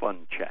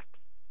refund checks.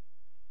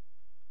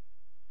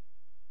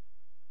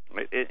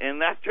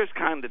 And that just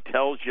kind of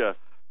tells you,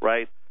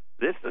 right,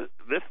 this is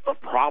a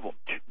problem.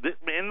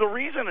 And the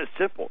reason is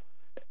simple.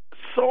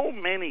 So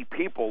many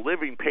people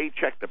living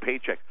paycheck to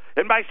paycheck.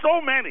 And by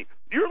so many,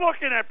 you're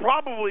looking at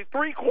probably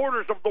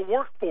 3/4 of the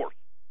workforce.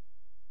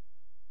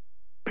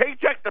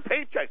 Paycheck to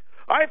paycheck.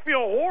 I feel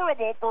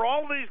horrible for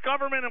all these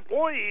government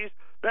employees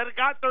that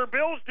got their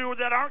bills due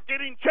that aren't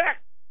getting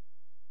checked.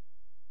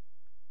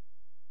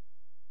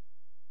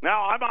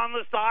 Now, I'm on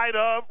the side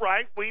of,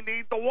 right, we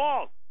need the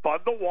wall.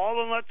 Fund the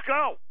wall and let's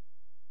go.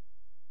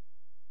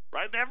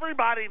 Right? And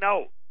everybody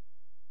knows.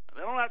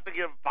 They don't have to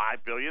give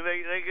 $5 billion.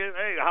 They give,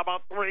 hey, how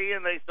about $3 billion,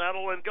 and they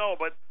settle and go.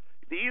 But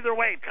either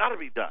way, it's got to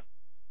be done.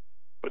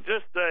 But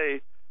just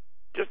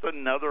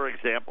another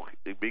example,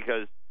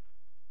 because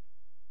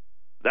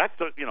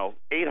that's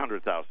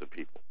 800,000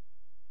 people.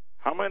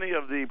 How many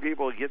of the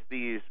people get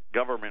these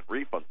government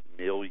refunds?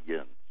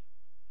 Millions.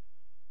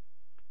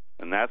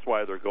 And that's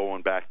why they're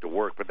going back to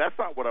work. But that's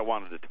not what I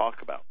wanted to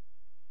talk about.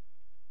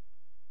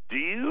 Do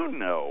you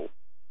know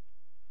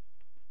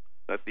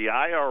that the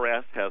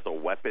IRS has a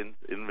weapons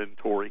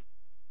inventory?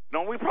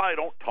 No, we probably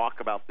don't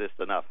talk about this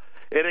enough.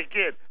 And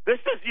again, this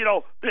is,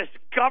 this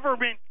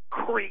government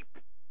creep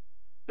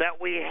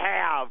that we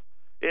have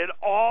in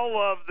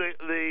all of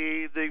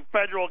the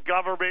federal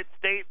government,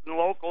 state and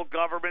local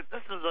government.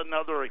 This is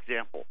another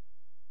example.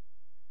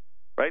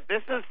 Right?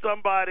 This is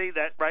somebody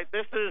that,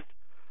 this is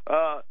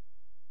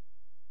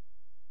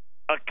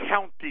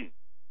accounting.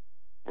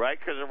 Right?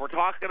 Because we're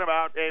talking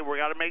about, hey, we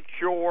got to make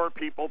sure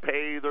people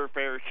pay their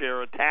fair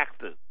share of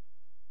taxes.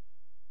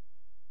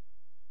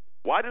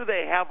 Why do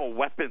they have a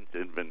weapons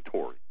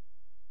inventory?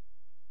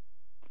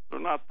 They're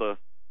not the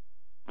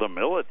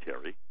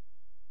military.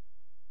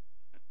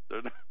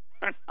 They're not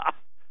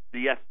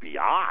the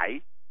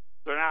FBI.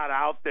 They're not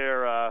out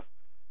there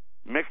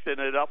mixing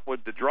it up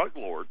with the drug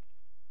lords.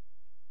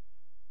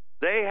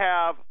 They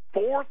have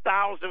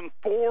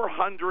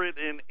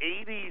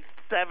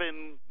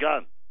 4,487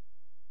 guns.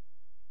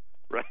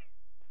 Right?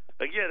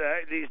 Again,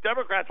 these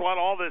Democrats want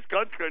all this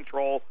gun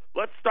control.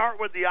 Let's start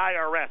with the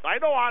IRS. I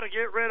know how to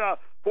get rid of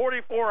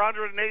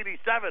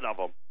 4,487 of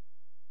them.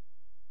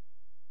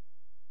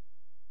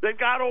 They've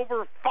got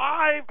over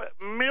 5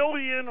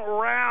 million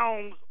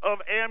rounds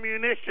of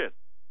ammunition.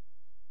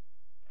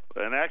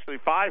 And actually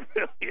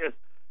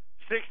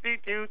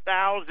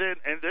 5,062,000.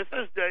 And this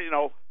is,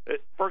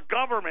 for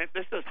government,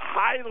 this is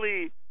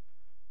highly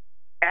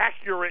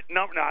accurate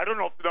number. Now, I don't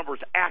know if the number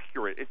is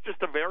accurate. It's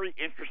just a very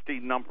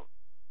interesting number.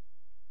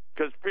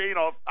 Because,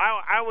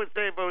 I would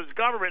say if it was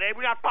government, hey,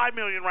 we got 5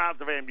 million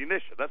rounds of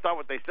ammunition. That's not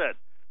what they said.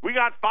 We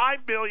got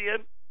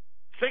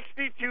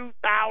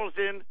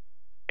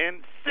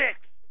 5,062,006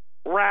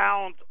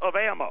 rounds of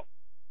ammo.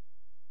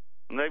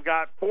 And they've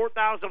got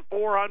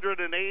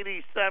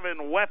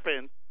 4,487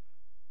 weapons.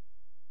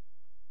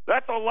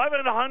 That's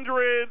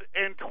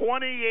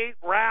 1,128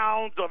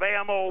 rounds of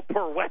ammo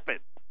per weapon.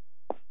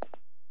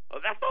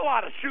 That's a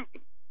lot of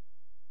shooting.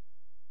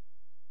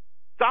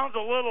 Sounds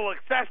a little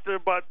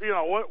excessive, but,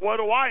 what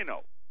do I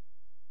know?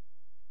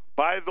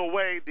 By the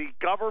way, the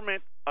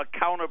Government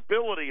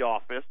Accountability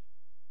Office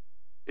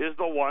is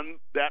the one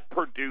that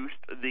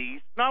produced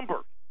these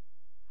numbers.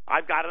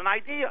 I've got an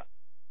idea.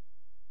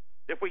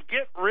 If we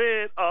get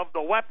rid of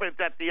the weapons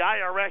that the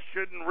IRS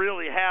shouldn't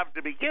really have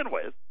to begin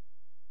with,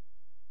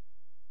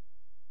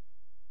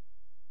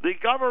 the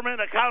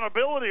Government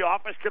Accountability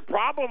Office could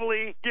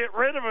probably get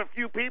rid of a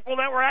few people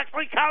that were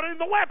actually counting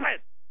the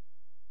weapons.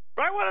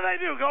 Right? What do they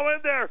do? Go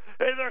in there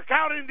and they're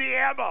counting the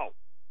ammo.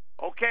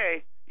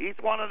 Okay, each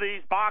one of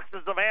these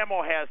boxes of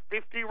ammo has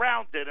 50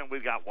 rounds in it.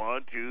 We've got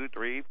 1, 2,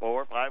 3,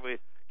 4, 5. We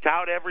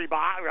count every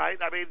box, right?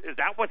 I mean, is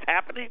that what's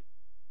happening?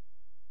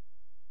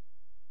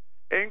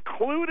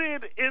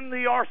 Included in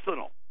the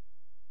arsenal,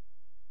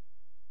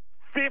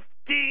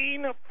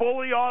 15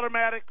 fully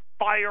automatic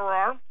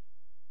firearms,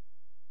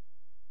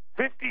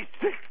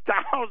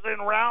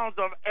 56,000 rounds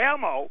of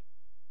ammo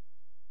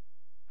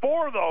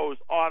for those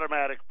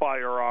automatic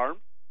firearms.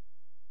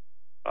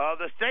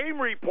 The same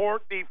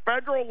report, the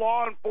Federal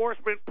Law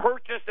Enforcement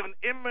Purchase and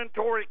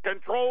Inventory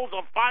Controls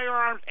of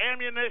Firearms,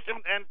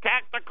 Ammunition, and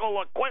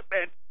Tactical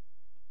Equipment,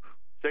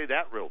 say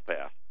that real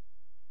fast,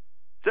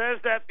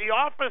 says that the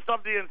Office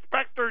of the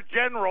Inspector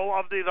General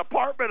of the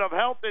Department of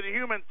Health and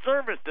Human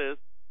Services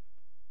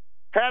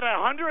had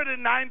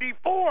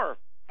 194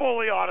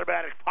 fully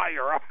automatic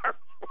firearms.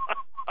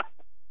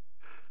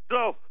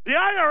 So the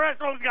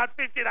IRS only got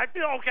 15. I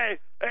feel okay.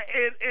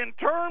 In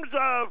terms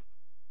of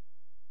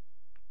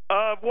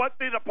what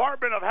the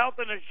Department of Health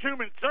and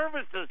Human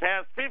Services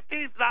has,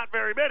 15 is not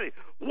very many.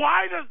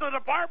 Why does the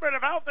Department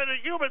of Health and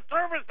Human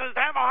Services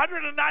have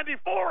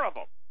 194 of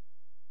them?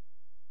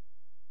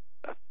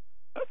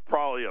 That's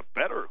probably a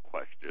better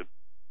question.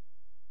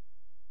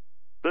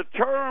 The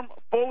term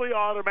fully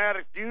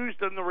automatic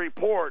used in the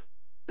report,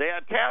 they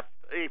attached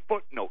a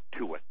footnote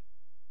to it,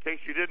 in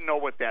case you didn't know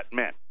what that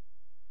meant.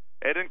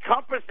 It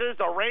encompasses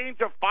a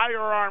range of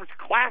firearms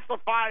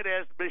classified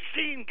as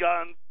machine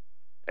guns,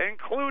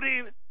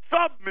 including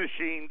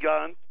submachine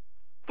guns,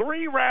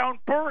 3-round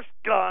burst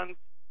guns,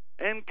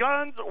 and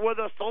guns with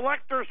a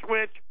selector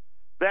switch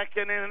that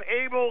can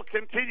enable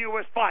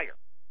continuous fire.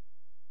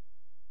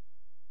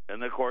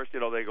 And, of course, they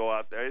go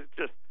out there. It's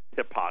just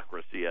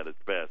hypocrisy at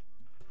its best.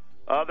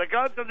 The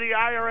guns in the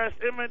IRS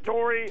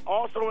inventory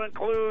also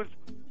includes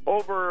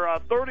over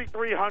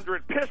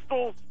 3,300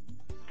 pistols,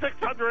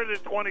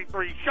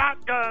 623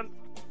 shotguns,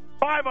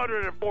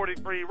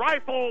 543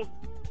 rifles,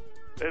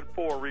 and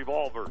 4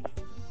 revolvers.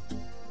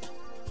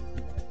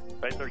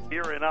 Right, they're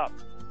gearing up.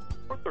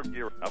 Of course they're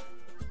gearing up.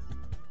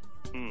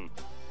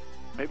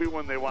 Maybe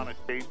when they want to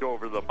change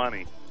over the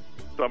money,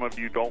 some of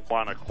you don't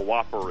want to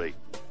cooperate.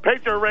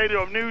 Patriot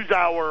Radio News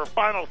Hour,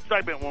 final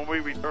segment when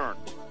we return.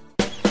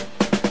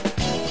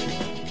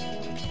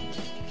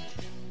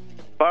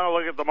 Final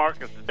look at the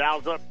markets. The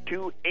Dow's up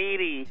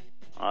 280.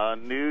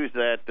 news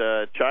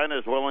that China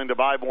is willing to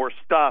buy more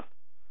stuff.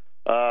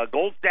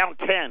 Gold's down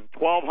 10,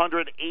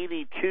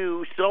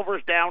 1,282.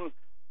 Silver's down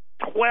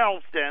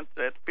 12 cents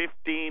at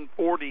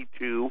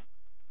 15.42.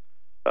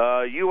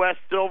 U.S.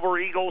 Silver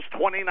Eagles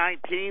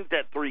 2019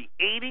 at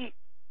 380.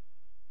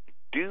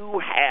 Do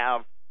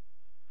have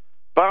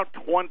about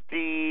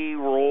 20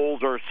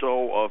 rolls or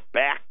so of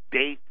back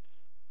dates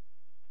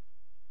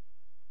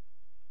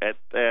at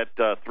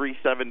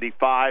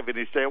 375, and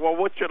you say, well,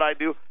 what should I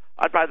do?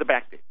 I'd buy the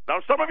back date.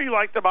 Now, some of you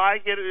like to buy,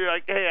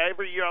 hey,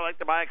 every year I like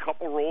to buy a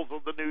couple rolls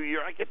of the new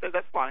year. I get that.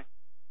 That's fine.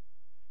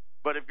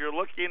 But if you're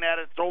looking at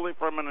it solely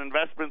from an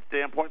investment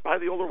standpoint, buy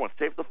the older one.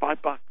 Save the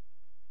 $5.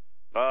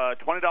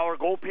 $20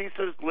 gold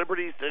pieces,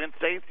 Liberties and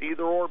Saints,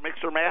 either or,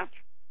 mix or match.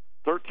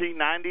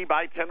 $13.90.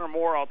 Buy 10 or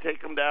more. I'll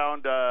take them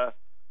down to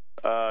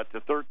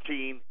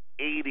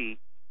 $13.80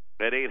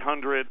 at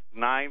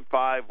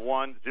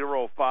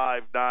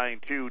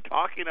 800-951-0592.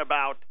 Talking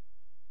about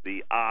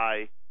the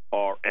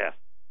IRS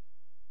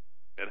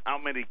and how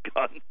many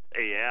guns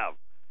they have.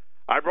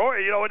 Now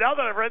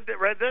that I've read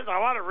this, I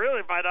want to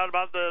really find out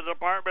about the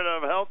Department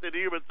of Health and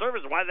Human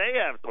Services, why they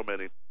have so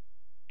many.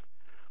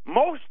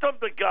 Most of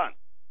the guns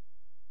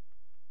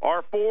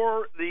are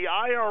for the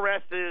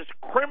IRS's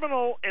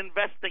Criminal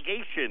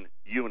Investigation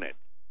Unit.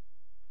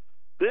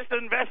 This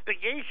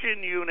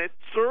investigation unit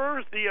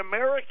serves the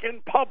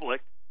American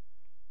public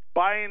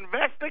by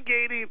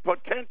investigating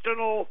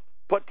potential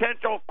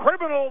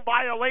criminal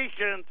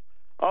violations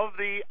of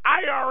the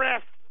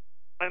IRS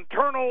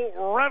Internal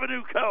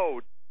Revenue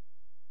Code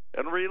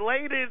and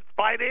related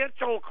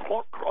financial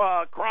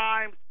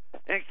crimes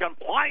and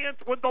compliance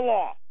with the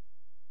law.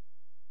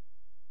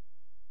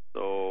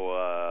 So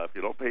if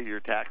you don't pay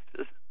your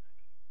taxes,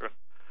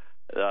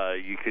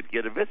 you could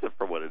get a visit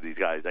from one of these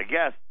guys. I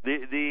guess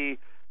the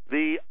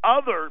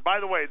other, by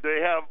the way, they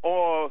have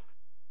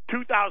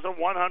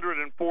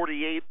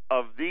 2,148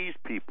 of these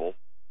people.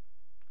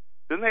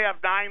 Then they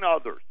have 9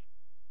 others.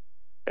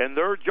 And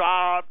their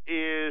job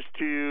is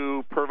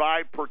to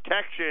provide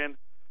protection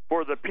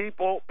for the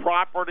people,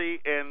 property,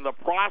 and the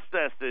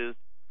processes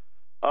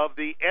of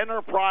the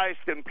Enterprise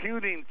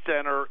Computing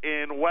Center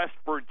in West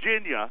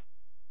Virginia,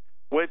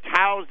 which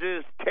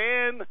houses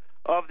 10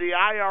 of the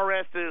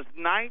IRS's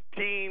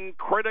 19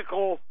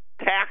 critical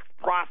tax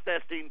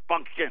processing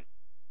functions.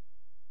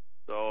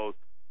 So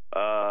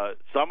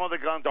some of the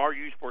guns are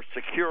used for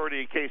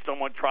security in case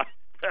someone tries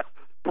to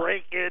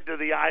break into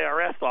the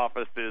IRS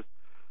offices.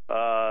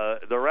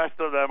 The rest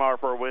of them are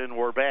for when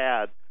we're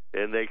bad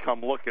and they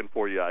come looking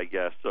for you, I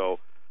guess. So,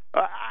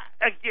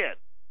 again,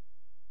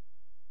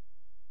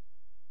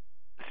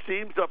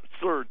 seems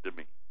absurd to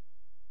me.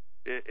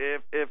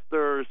 If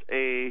there's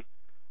an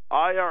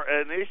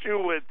issue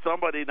with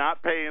somebody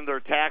not paying their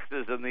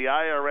taxes and the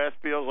IRS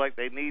feels like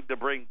they need to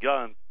bring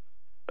guns,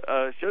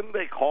 shouldn't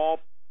they call,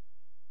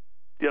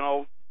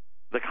 the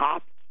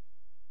cops?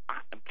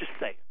 I'm just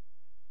saying.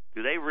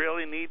 Do they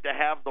really need to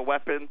have the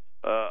weapons?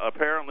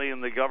 Apparently,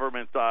 in the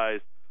government's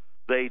eyes,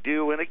 they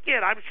do. And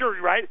again, I'm sure,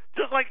 right?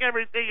 Just like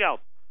everything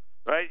else,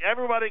 right?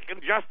 Everybody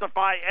can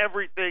justify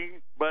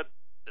everything, but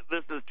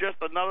this is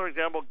just another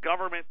example.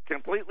 Government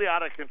completely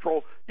out of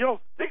control.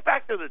 Think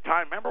back to the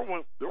time. Remember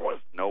when there was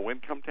no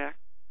income tax?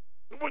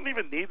 We wouldn't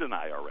even need an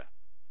IRS.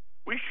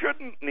 We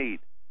shouldn't need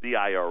the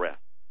IRS.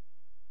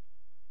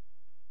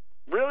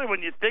 Really,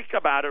 when you think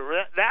about it,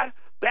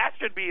 that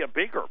should be a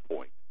bigger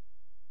point.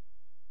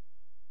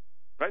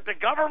 Right? The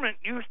government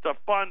used to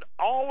fund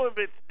all of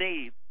its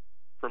needs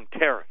from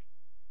tariffs.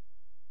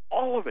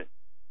 All of it.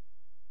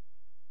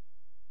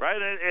 Right?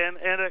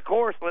 And of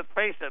course, let's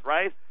face it,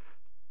 right?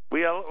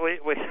 We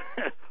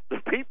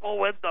the people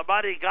with the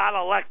money got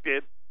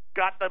elected,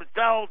 got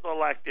themselves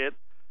elected,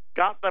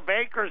 got the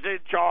bankers in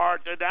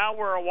charge, and now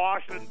we're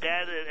awash in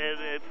debt,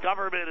 and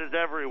government is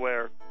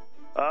everywhere.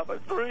 But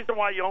it's the reason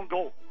why you own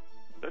gold.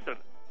 Listen,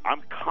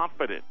 I'm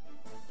confident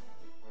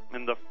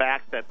in the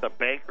fact that the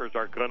bankers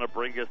are going to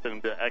bring us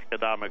into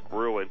economic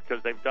ruin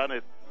because they've done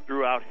it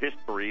throughout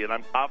history, and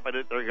I'm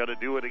confident they're going to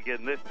do it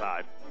again this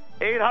time.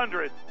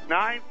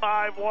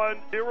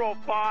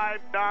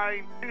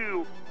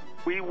 800-951-0592.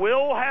 We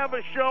will have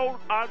a show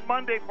on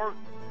Monday for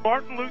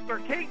Martin Luther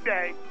King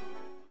Day,